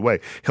limited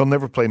way. He'll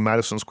never play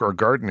Madison Square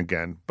Garden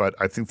again, but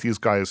I think these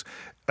guys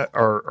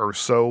are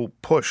so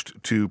pushed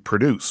to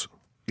produce,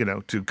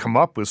 to come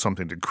up with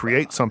something, to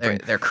create something.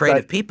 They're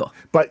creative people.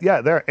 But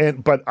yeah,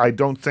 but I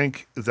don't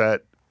think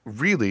that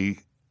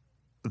really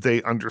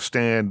they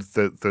understand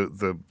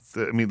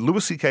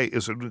Louis C.K.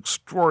 is an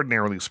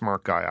extraordinarily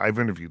smart guy. I've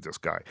interviewed this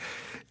guy.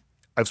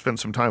 I've spent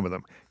some time with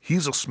him.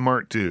 He's a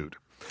smart dude.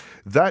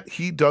 That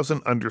he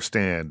doesn't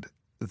understand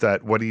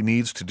that what he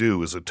needs to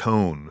do is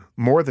atone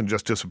more than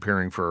just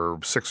disappearing for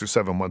 6 or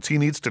 7 months. He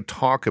needs to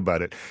talk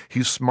about it.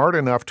 He's smart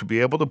enough to be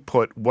able to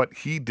put what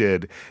he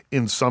did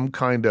in some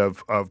kind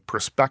of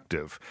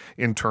perspective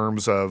in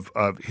terms of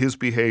his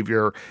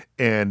behavior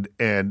and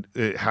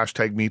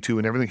hashtag Me Too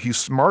and everything. He's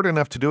smart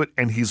enough to do it,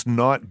 and he's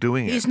not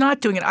doing it. He's not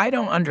doing it. I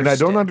don't understand.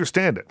 And I don't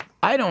understand it.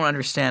 I don't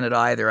understand it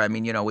either. I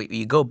mean,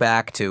 you go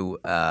back to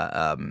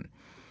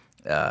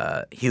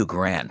Hugh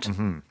Grant,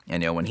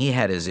 and when he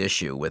had his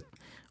issue with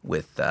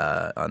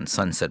on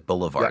Sunset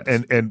Boulevard.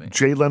 Yeah, and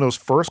Jay Leno's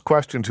first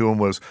question to him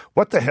was,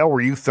 what the hell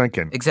were you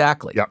thinking?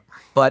 Exactly. Yeah.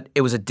 But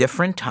it was a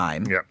different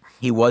time. Yeah.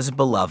 He was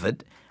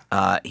beloved.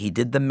 He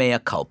did the mea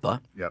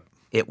culpa. Yeah.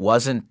 It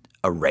wasn't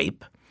a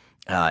rape.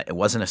 It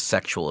wasn't a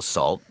sexual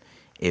assault.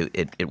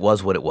 It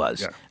was what it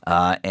was.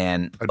 Yeah.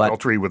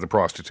 Adultery with a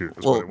prostitute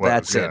is what it was.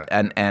 That's it.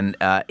 And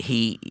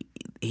he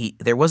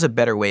there was a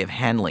better way of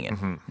handling it.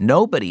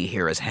 Nobody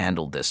here has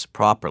handled this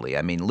properly.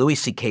 I mean, Louis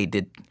C.K.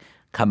 did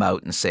come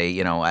out and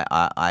say,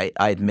 I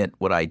admit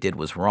what I did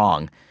was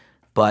wrong,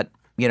 but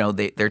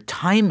their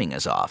timing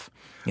is off.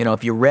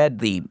 If you read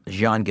the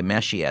Jean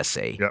Ghomeshi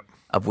essay,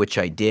 of which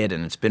I did,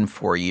 and it's been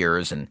 4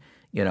 years, and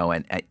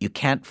and you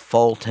can't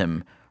fault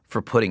him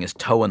for putting his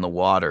toe in the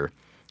water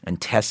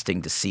and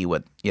testing to see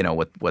what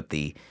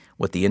the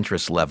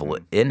interest level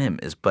in him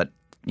is. But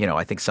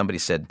I think somebody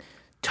said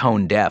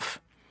tone deaf.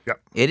 Yep.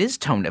 It is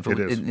tone deaf. It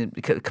is.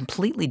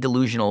 Completely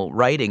delusional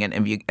writing,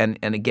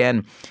 and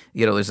again,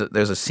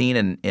 there's a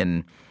scene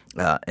in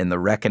The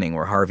Reckoning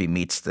where Harvey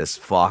meets this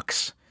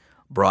Fox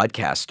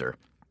broadcaster,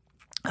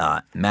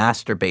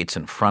 masturbates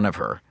in front of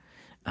her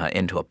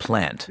into a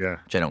plant,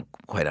 which I don't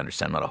quite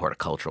understand. I'm not a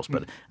horticulturalist,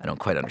 but I don't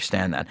quite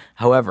understand that.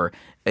 However,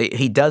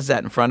 he does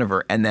that in front of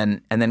her, and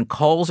then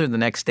calls her the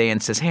next day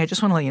and says, "Hey, I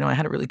just want to let you know I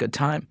had a really good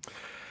time."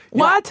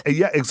 What?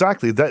 Yeah,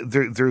 exactly.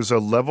 There's a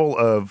level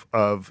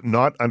of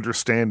not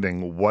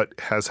understanding what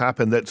has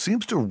happened that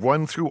seems to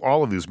run through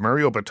all of these.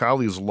 Mario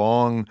Batali's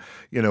long,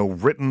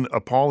 written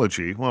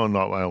apology. Well,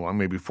 not long,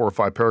 maybe 4 or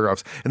 5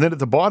 paragraphs. And then at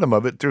the bottom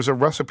of it, there's a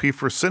recipe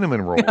for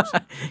cinnamon rolls.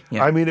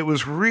 Yeah. I mean, it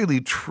was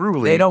really,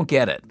 truly. They don't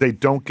get it. They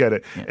don't get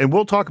it. Yeah. And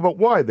we'll talk about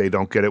why they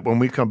don't get it when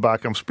we come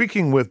back. I'm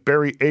speaking with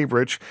Barry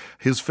Avrich.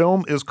 His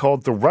film is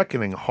called The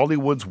Reckoning,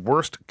 Hollywood's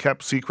Worst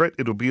Kept Secret.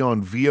 It'll be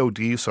on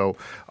VOD, so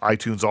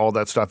iTunes, all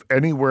that stuff. stuff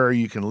anywhere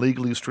you can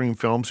legally stream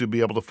films. You'll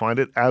be able to find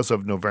it as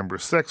of November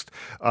 6th.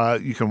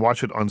 You can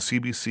watch it on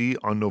CBC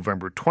on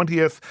November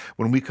 20th.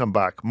 When we come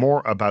back,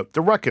 more about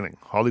The Reckoning,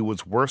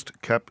 Hollywood's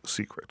worst kept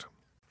secret.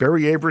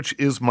 Barry Averich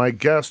is my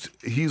guest.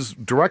 He's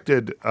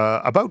directed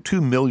about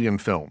 2 million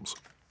films,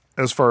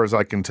 as far as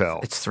I can tell.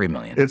 It's 3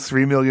 million. It's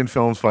 3 million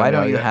films. Why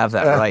don't you have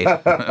that right?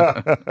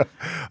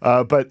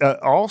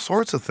 But all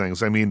sorts of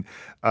things. I mean,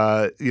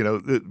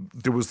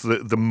 there was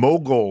the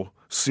Mogul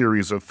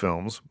series of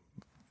films,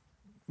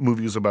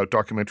 movies about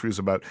documentaries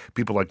about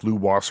people like Lew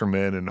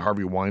Wasserman and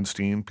Harvey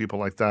Weinstein, people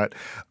like that.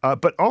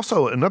 But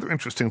also another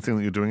interesting thing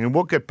that you're doing, and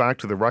we'll get back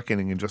to The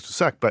Reckoning in just a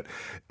sec, but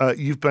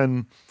you've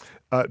been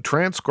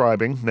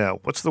transcribing, now,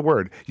 what's the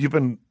word? You've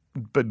been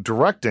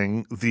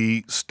directing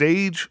the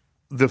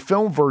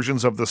film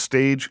versions of the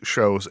stage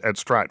shows at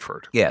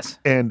Stratford. Yes.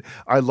 And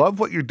I love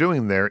what you're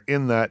doing there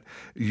in that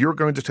you're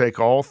going to take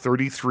all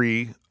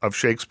 33 of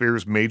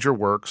Shakespeare's major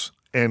works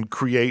and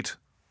create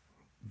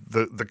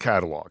the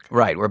catalog.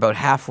 Right. We're about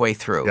halfway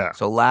through. Yeah.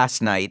 So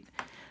last night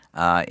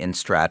in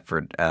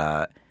Stratford,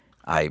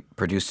 I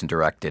produced and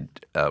directed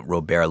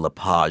Robert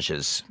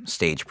Lepage's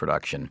stage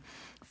production,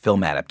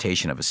 film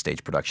adaptation of a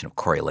stage production of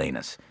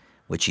Coriolanus,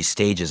 which he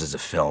stages as a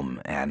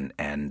film, and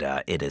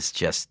it is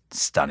just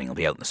stunning. It'll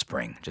be out in the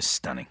spring. Just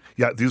stunning.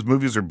 Yeah, these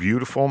movies are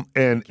beautiful,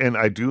 and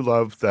I do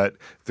love that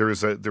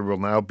there will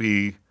now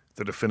be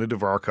the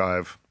definitive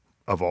archive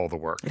of all the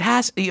work.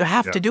 You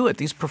have to do it.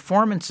 These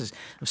performances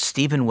of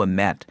Stephen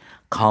Ouimet,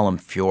 Colin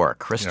Feore,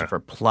 Christopher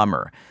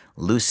Plummer,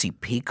 Lucy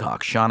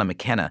Peacock, Shauna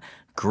McKenna,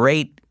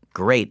 great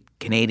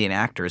Canadian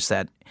actors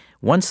that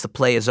once the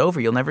play is over,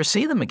 you'll never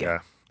see them again.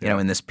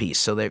 In this piece.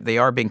 So they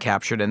are being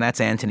captured, and that's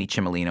Anthony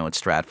Cimolino at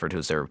Stratford,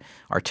 who's their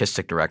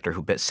artistic director,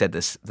 who said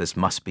this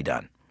must be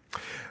done.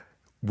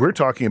 We're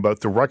talking about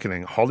The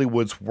Reckoning,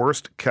 Hollywood's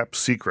worst kept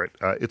secret.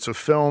 It's a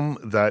film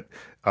that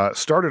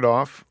started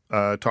off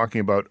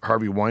talking about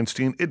Harvey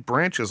Weinstein. It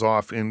branches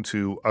off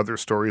into other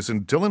stories,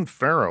 and Dylan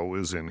Farrow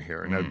is in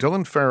here. Now,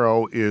 Dylan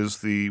Farrow is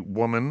the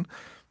woman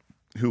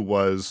who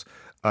was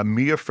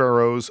Mia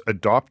Farrow's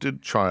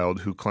adopted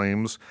child who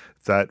claims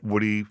that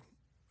Woody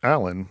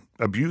Allen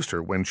abused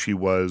her when she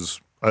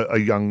was a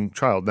young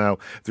child. Now,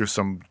 there's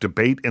some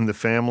debate in the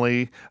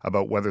family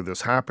about whether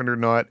this happened or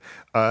not.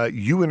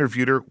 You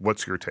interviewed her.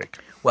 What's your take?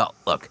 Well,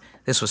 look,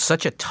 this was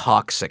such a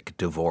toxic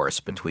divorce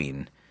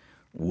between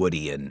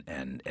Woody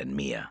and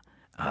Mia,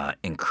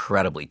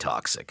 incredibly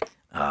toxic.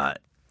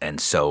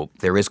 And so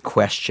there is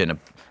question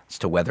as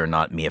to whether or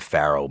not Mia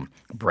Farrow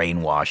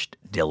brainwashed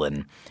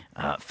Dylan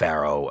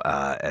Farrow,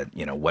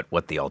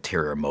 what the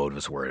ulterior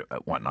motives were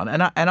and whatnot.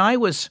 And I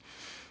was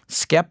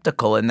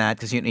skeptical in that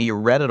because you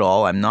read it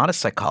all. I'm not a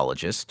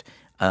psychologist,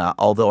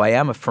 although I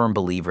am a firm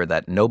believer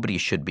that nobody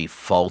should be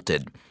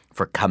faulted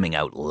for coming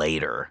out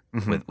later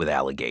with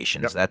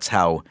allegations. Yep. That's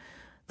how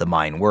the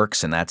mind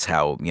works, and that's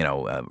how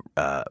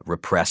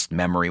repressed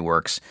memory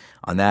works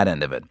on that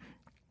end of it.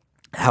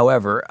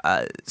 However,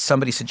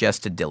 somebody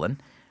suggested Dylan.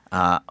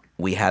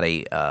 We had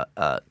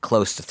a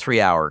close to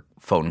 3-hour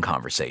phone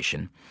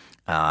conversation,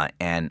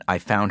 and I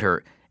found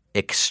her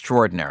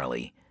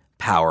extraordinarily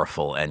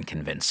powerful and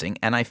convincing,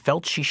 and I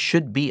felt she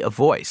should be a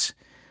voice,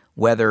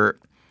 whether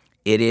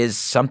it is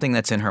something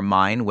that's in her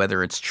mind,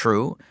 whether it's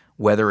true,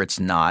 whether it's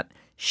not.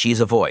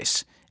 She's a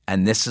voice,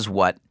 and this is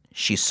what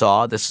she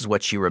saw, this is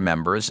what she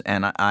remembers,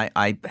 and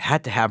I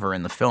had to have her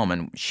in the film,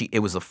 and it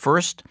was the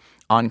first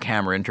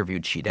on-camera interview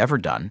she'd ever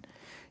done.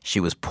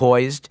 She was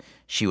poised,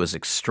 she was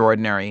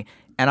extraordinary,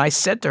 and I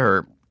said to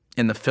her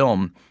in the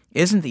film,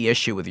 isn't the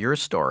issue with your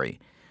story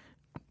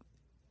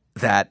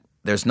that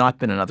there's not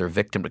been another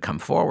victim to come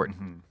forward?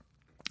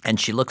 And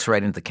she looks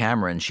right into the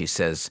camera and she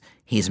says,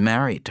 he's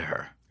married to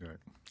her. Right.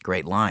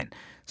 Great line.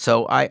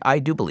 So I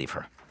do believe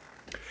her.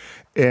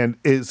 And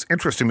it's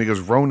interesting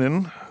because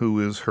Ronan, who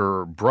is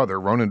her brother,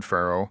 Ronan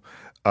Farrow,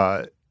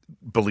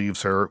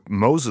 believes her.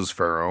 Moses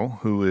Farrow,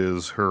 who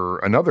is her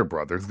another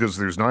brother, because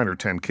there's 9 or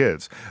 10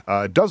 kids,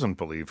 doesn't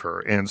believe her.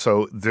 And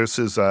so this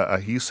is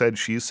a he said,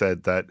 she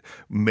said that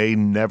may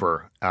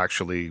never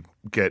actually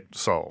get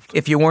solved.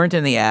 If you weren't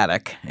in the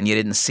attic and you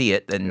didn't see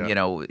it, then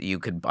you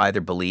could either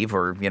believe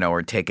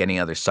or take any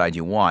other side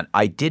you want.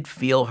 I did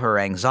feel her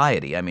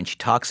anxiety. I mean, she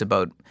talks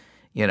about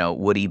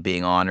Woody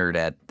being honored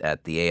at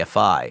the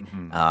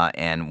AFI,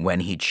 and when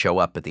he'd show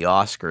up at the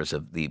Oscars,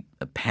 of the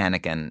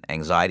panic and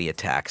anxiety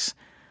attacks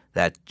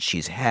that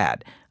she's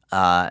had.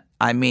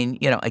 I mean,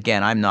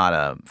 again, I'm not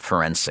a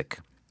forensic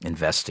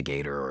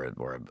investigator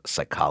or a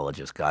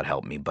psychologist, God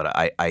help me, but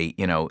I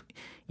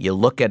you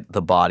look at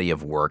the body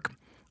of work.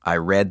 I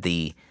read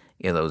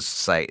his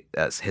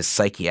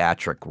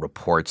psychiatric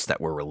reports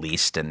that were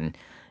released, and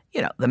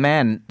the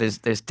man,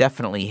 there's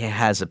definitely, he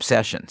has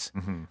obsessions.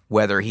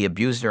 Whether he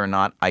abused her or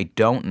not, I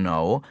don't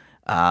know,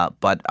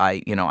 but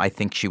I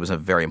think she was a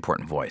very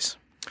important voice.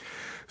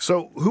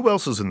 So who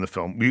else is in the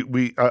film?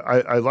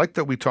 I like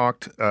that we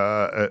talked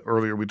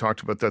earlier. We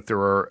talked about that there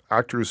are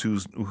actors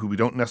who we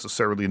don't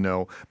necessarily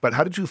know. But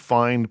how did you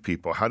find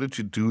people? How did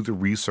you do the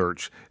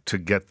research to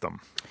get them?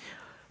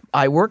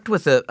 I worked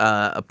with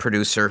a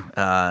producer,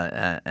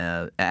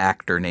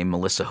 actor named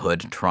Melissa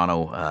Hood,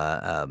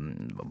 Toronto,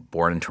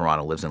 born in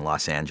Toronto, lives in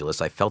Los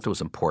Angeles. I felt it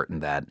was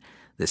important that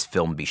this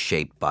film be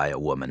shaped by a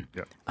woman,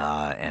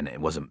 and it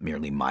wasn't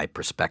merely my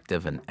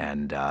perspective.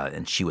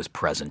 And she was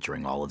present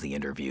during all of the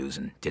interviews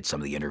and did some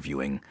of the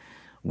interviewing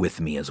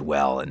with me as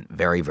well. And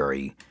very,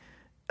 very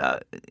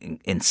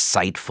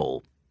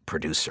insightful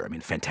producer. I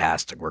mean,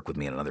 fantastic. Worked with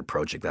me on another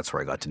project. That's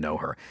where I got to know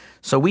her.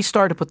 So we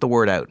started to put the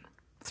word out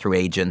through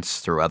agents,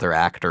 through other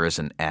actors,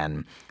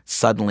 and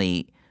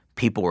suddenly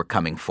people were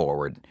coming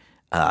forward.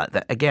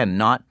 That, again,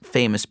 not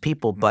famous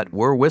people, but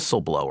were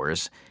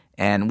whistleblowers.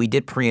 And we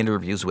did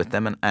pre-interviews with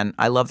them, and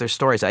I love their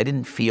stories. I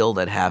didn't feel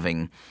that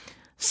having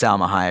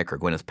Salma Hayek or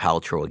Gwyneth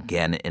Paltrow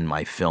again in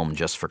my film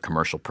just for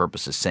commercial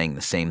purposes saying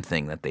the same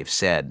thing that they've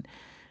said,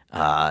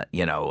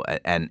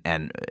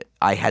 and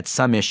I had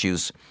some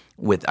issues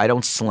with – I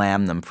don't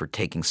slam them for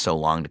taking so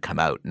long to come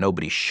out.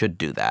 Nobody should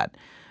do that.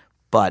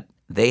 But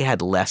they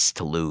had less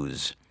to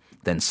lose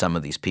than some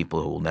of these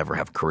people who will never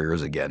have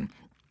careers again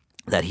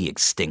that he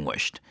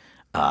extinguished.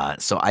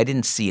 So I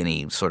didn't see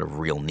any sort of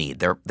real need.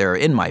 They're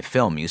in my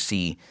film. You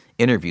see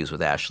interviews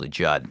with Ashley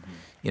Judd,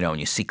 and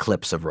you see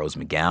clips of Rose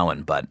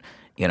McGowan. But,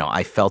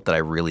 I felt that I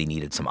really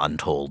needed some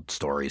untold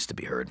stories to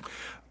be heard.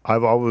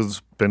 I've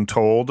always been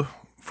told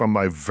from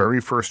my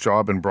very first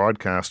job in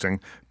broadcasting,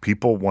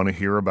 people want to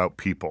hear about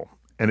people.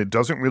 And it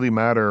doesn't really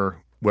matter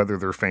whether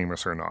they're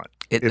famous or not.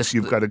 If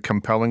you've got a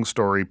compelling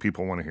story,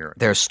 people want to hear it.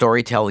 Their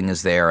storytelling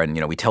is there,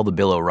 and we tell the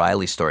Bill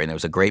O'Reilly story, and there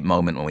was a great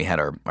moment when we had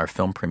our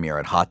film premiere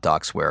at Hot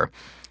Docs where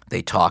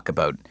they talk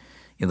about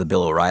the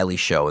Bill O'Reilly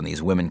show and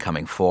these women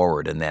coming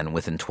forward, and then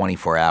within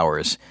 24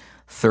 hours,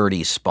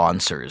 30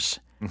 sponsors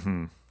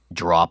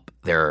drop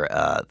their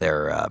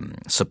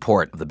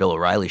support of the Bill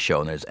O'Reilly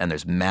show, and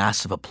there's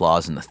massive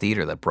applause in the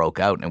theater that broke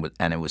out,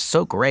 and it was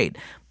so great.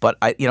 But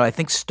I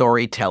think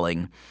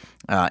storytelling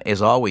is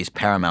always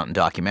paramount in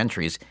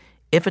documentaries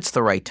if it's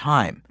the right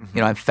time.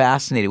 I'm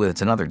fascinated with,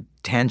 it's another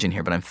tangent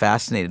here, but I'm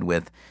fascinated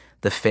with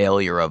the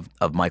failure of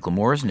Michael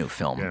Moore's new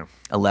film,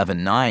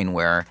 11/9,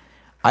 where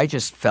I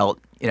just felt,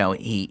 and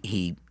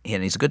he's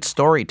a good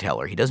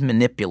storyteller. He doesn't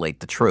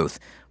manipulate the truth,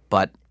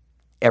 but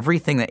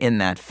everything in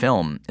that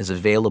film is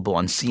available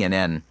on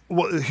CNN.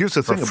 Well, here's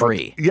the thing for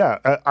free.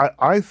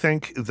 I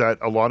think that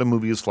a lot of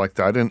movies like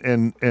that,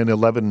 and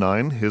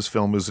 11/9, his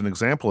film is an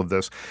example of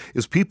this,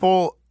 is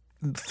people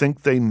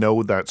think they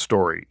know that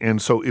story.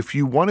 And so if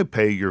you want to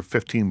pay your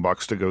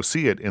 $15 to go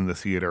see it in the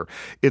theater,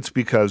 it's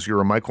because you're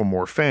a Michael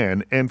Moore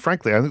fan. And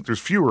frankly, I think there's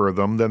fewer of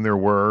them than there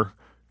were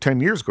 10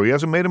 years ago. He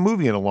hasn't made a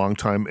movie in a long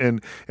time,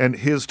 and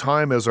his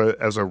time as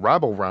a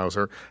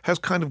rabble-rouser has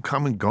kind of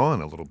come and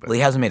gone a little bit. Well,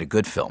 he hasn't made a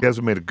good film. He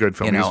hasn't made a good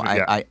film.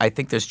 I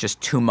think there's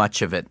just too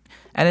much of it.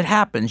 And it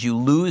happens. You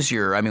lose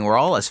we're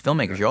all, as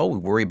filmmakers, you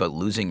always worry about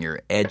losing your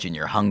edge and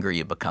your hunger.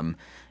 You become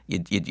 –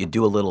 you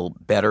do a little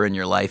better in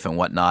your life and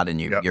whatnot, and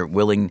you're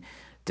willing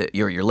to –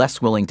 you're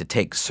less willing to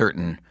take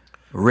certain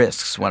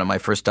risks. One of my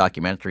first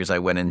documentaries, I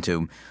went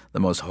into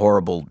the most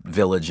horrible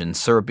village in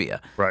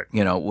Serbia. Right.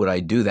 Would I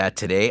do that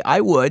today?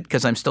 I would,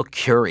 because I'm still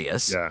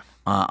curious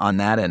on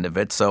that end of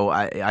it. So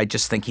I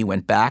just think he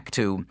went back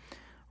to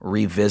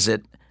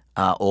revisit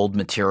old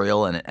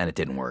material, and it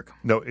didn't work.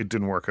 No, it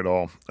didn't work at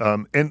all.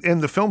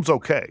 And the film's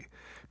okay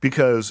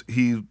because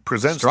he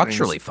presents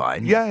structurally things,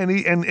 fine. Yeah,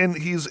 and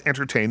he's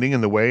entertaining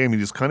in the way. I mean,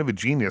 he's kind of a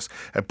genius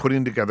at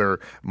putting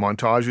together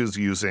montages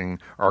using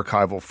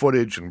archival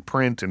footage and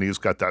print, and he's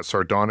got that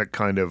sardonic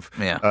kind of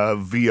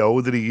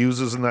VO that he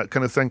uses and that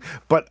kind of thing.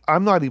 But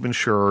I'm not even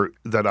sure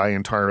that I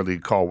entirely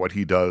call what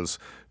he does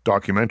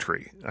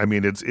documentary. I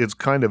mean, it's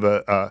kind of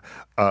a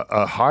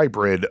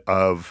hybrid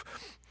of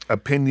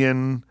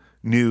opinion,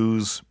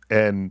 news,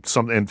 and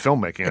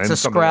filmmaking. It's a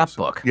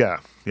scrapbook. Yeah.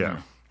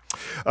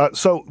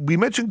 So we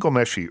mentioned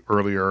Ghomeshi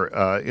earlier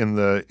in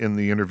the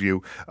interview.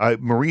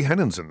 Marie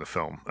Hennon's in the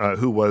film,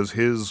 who was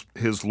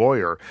his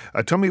lawyer.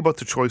 Tell me about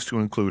the choice to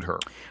include her.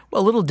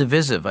 Well, a little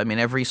divisive. I mean,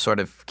 every sort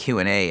of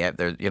Q&A,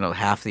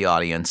 half the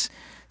audience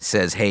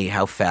says, "Hey,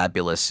 how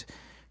fabulous!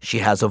 She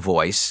has a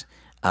voice,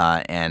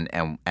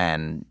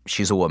 and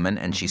she's a woman,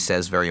 and she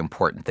says very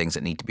important things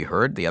that need to be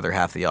heard." The other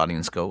half of the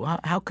audience go,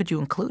 "How could you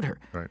include her?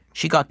 Right.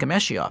 She got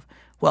Ghomeshi off."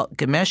 Well,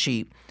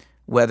 Ghomeshi,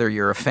 whether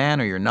you're a fan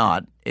or you're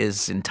not,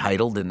 is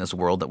entitled in this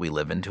world that we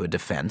live in to a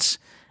defense.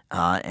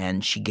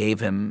 And she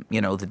gave him,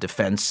 the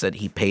defense that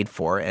he paid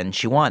for, and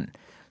she won.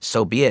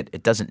 So be it.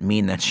 It doesn't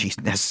mean that she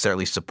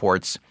necessarily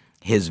supports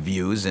his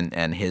views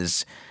and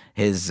his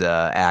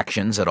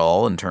actions at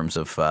all in terms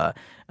of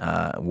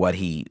what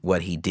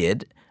he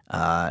did.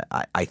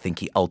 I think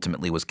he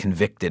ultimately was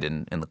convicted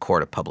in the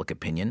court of public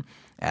opinion,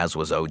 as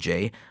was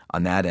O.J.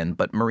 on that end.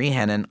 But Marie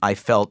Hennon, I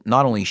felt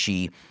not only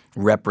she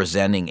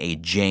representing a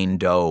Jane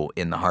Doe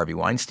in the Harvey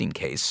Weinstein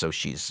case, so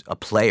she's a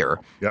player.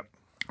 Yep.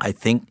 I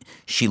think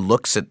she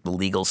looks at the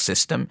legal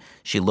system.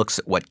 She looks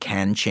at what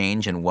can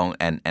change and won't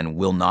and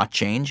will not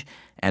change,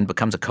 and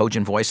becomes a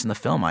cogent voice in the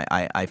film.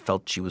 I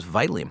felt she was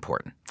vitally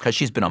important because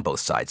she's been on both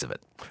sides of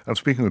it. I'm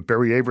speaking with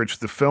Barry Average.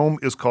 The film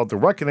is called The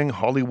Reckoning,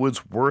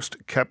 Hollywood's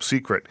Worst Kept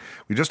Secret.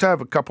 We just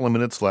have a couple of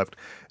minutes left.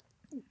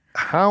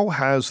 How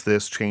has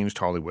this changed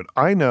Hollywood?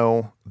 I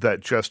know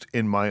that just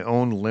in my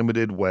own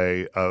limited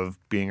way of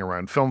being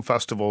around film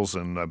festivals,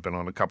 and I've been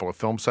on a couple of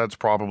film sets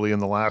probably in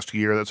the last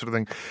year, that sort of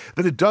thing,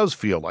 that it does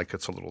feel like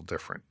it's a little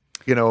different.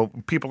 You know,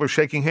 people are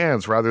shaking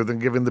hands rather than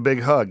giving the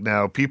big hug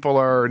now. People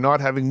are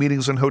not having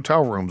meetings in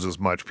hotel rooms as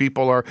much.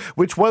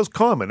 Which was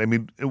common. I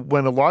mean,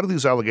 when a lot of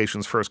these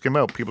allegations first came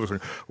out, people were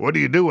saying, what are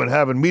you doing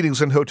having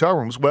meetings in hotel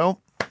rooms?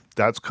 Well,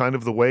 that's kind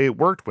of the way it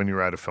worked when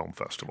you're at a film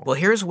festival. Well,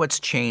 here's what's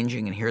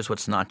changing and here's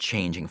what's not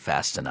changing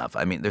fast enough.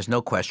 I mean, there's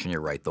no question you're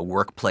right. The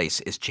workplace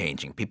is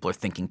changing. People are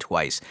thinking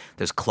twice.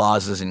 There's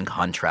clauses in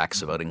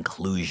contracts about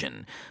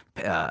inclusion,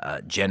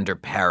 gender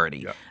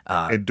parity,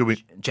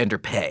 gender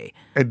pay.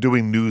 And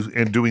doing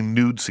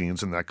nude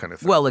scenes and that kind of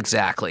thing. Well,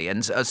 exactly.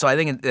 And so I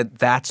think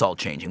that's all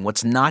changing.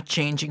 What's not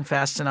changing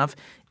fast enough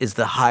is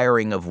the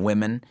hiring of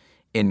women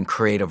in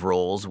creative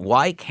roles.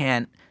 Why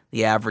can't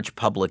the average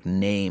public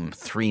name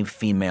 3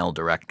 female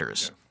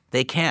directors? Yeah.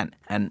 They can't.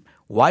 And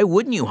why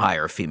wouldn't you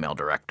hire a female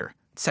director?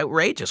 It's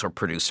outrageous, or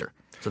producer.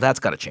 So that's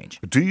got to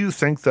change. Do you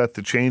think that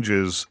the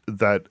changes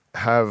that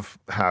have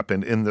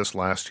happened in this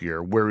last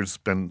year, where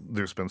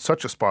there's been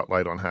such a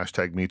spotlight on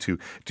 #MeToo,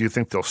 do you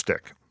think they'll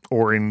stick?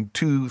 Or in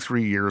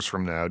 2-3 years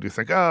from now, do you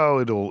think,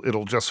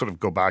 it'll just sort of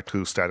go back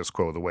to status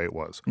quo the way it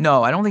was?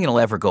 No, I don't think it'll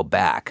ever go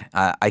back.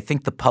 I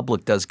think the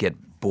public does get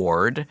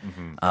bored,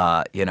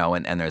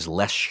 and there's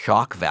less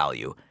shock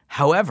value.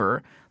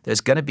 However,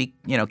 there's going to be,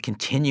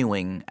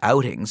 continuing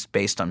outings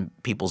based on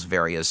people's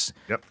various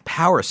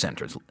power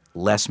centers.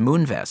 Les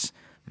Moonves,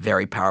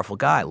 very powerful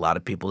guy. A lot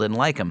of people didn't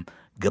like him.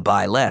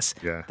 Goodbye, Les.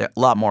 Yeah. There are a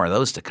lot more of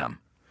those to come.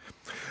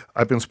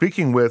 I've been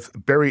speaking with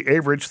Barry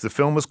Average. The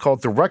film is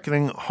called The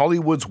Reckoning,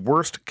 Hollywood's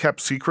Worst Kept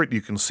Secret.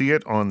 You can see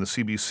it on the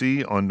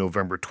CBC on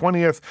November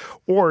 20th,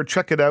 or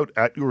check it out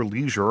at your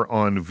leisure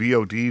on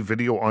VOD,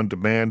 Video on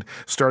Demand,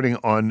 starting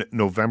on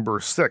November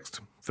 6th.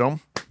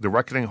 Film, The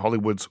Reckoning,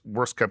 Hollywood's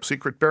Worst Kept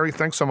Secret. Barry,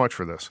 thanks so much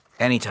for this.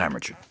 Anytime,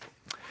 Richard.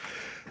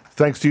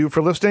 Thanks to you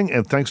for listening,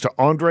 and thanks to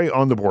Andre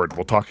on the board.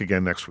 We'll talk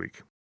again next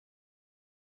week.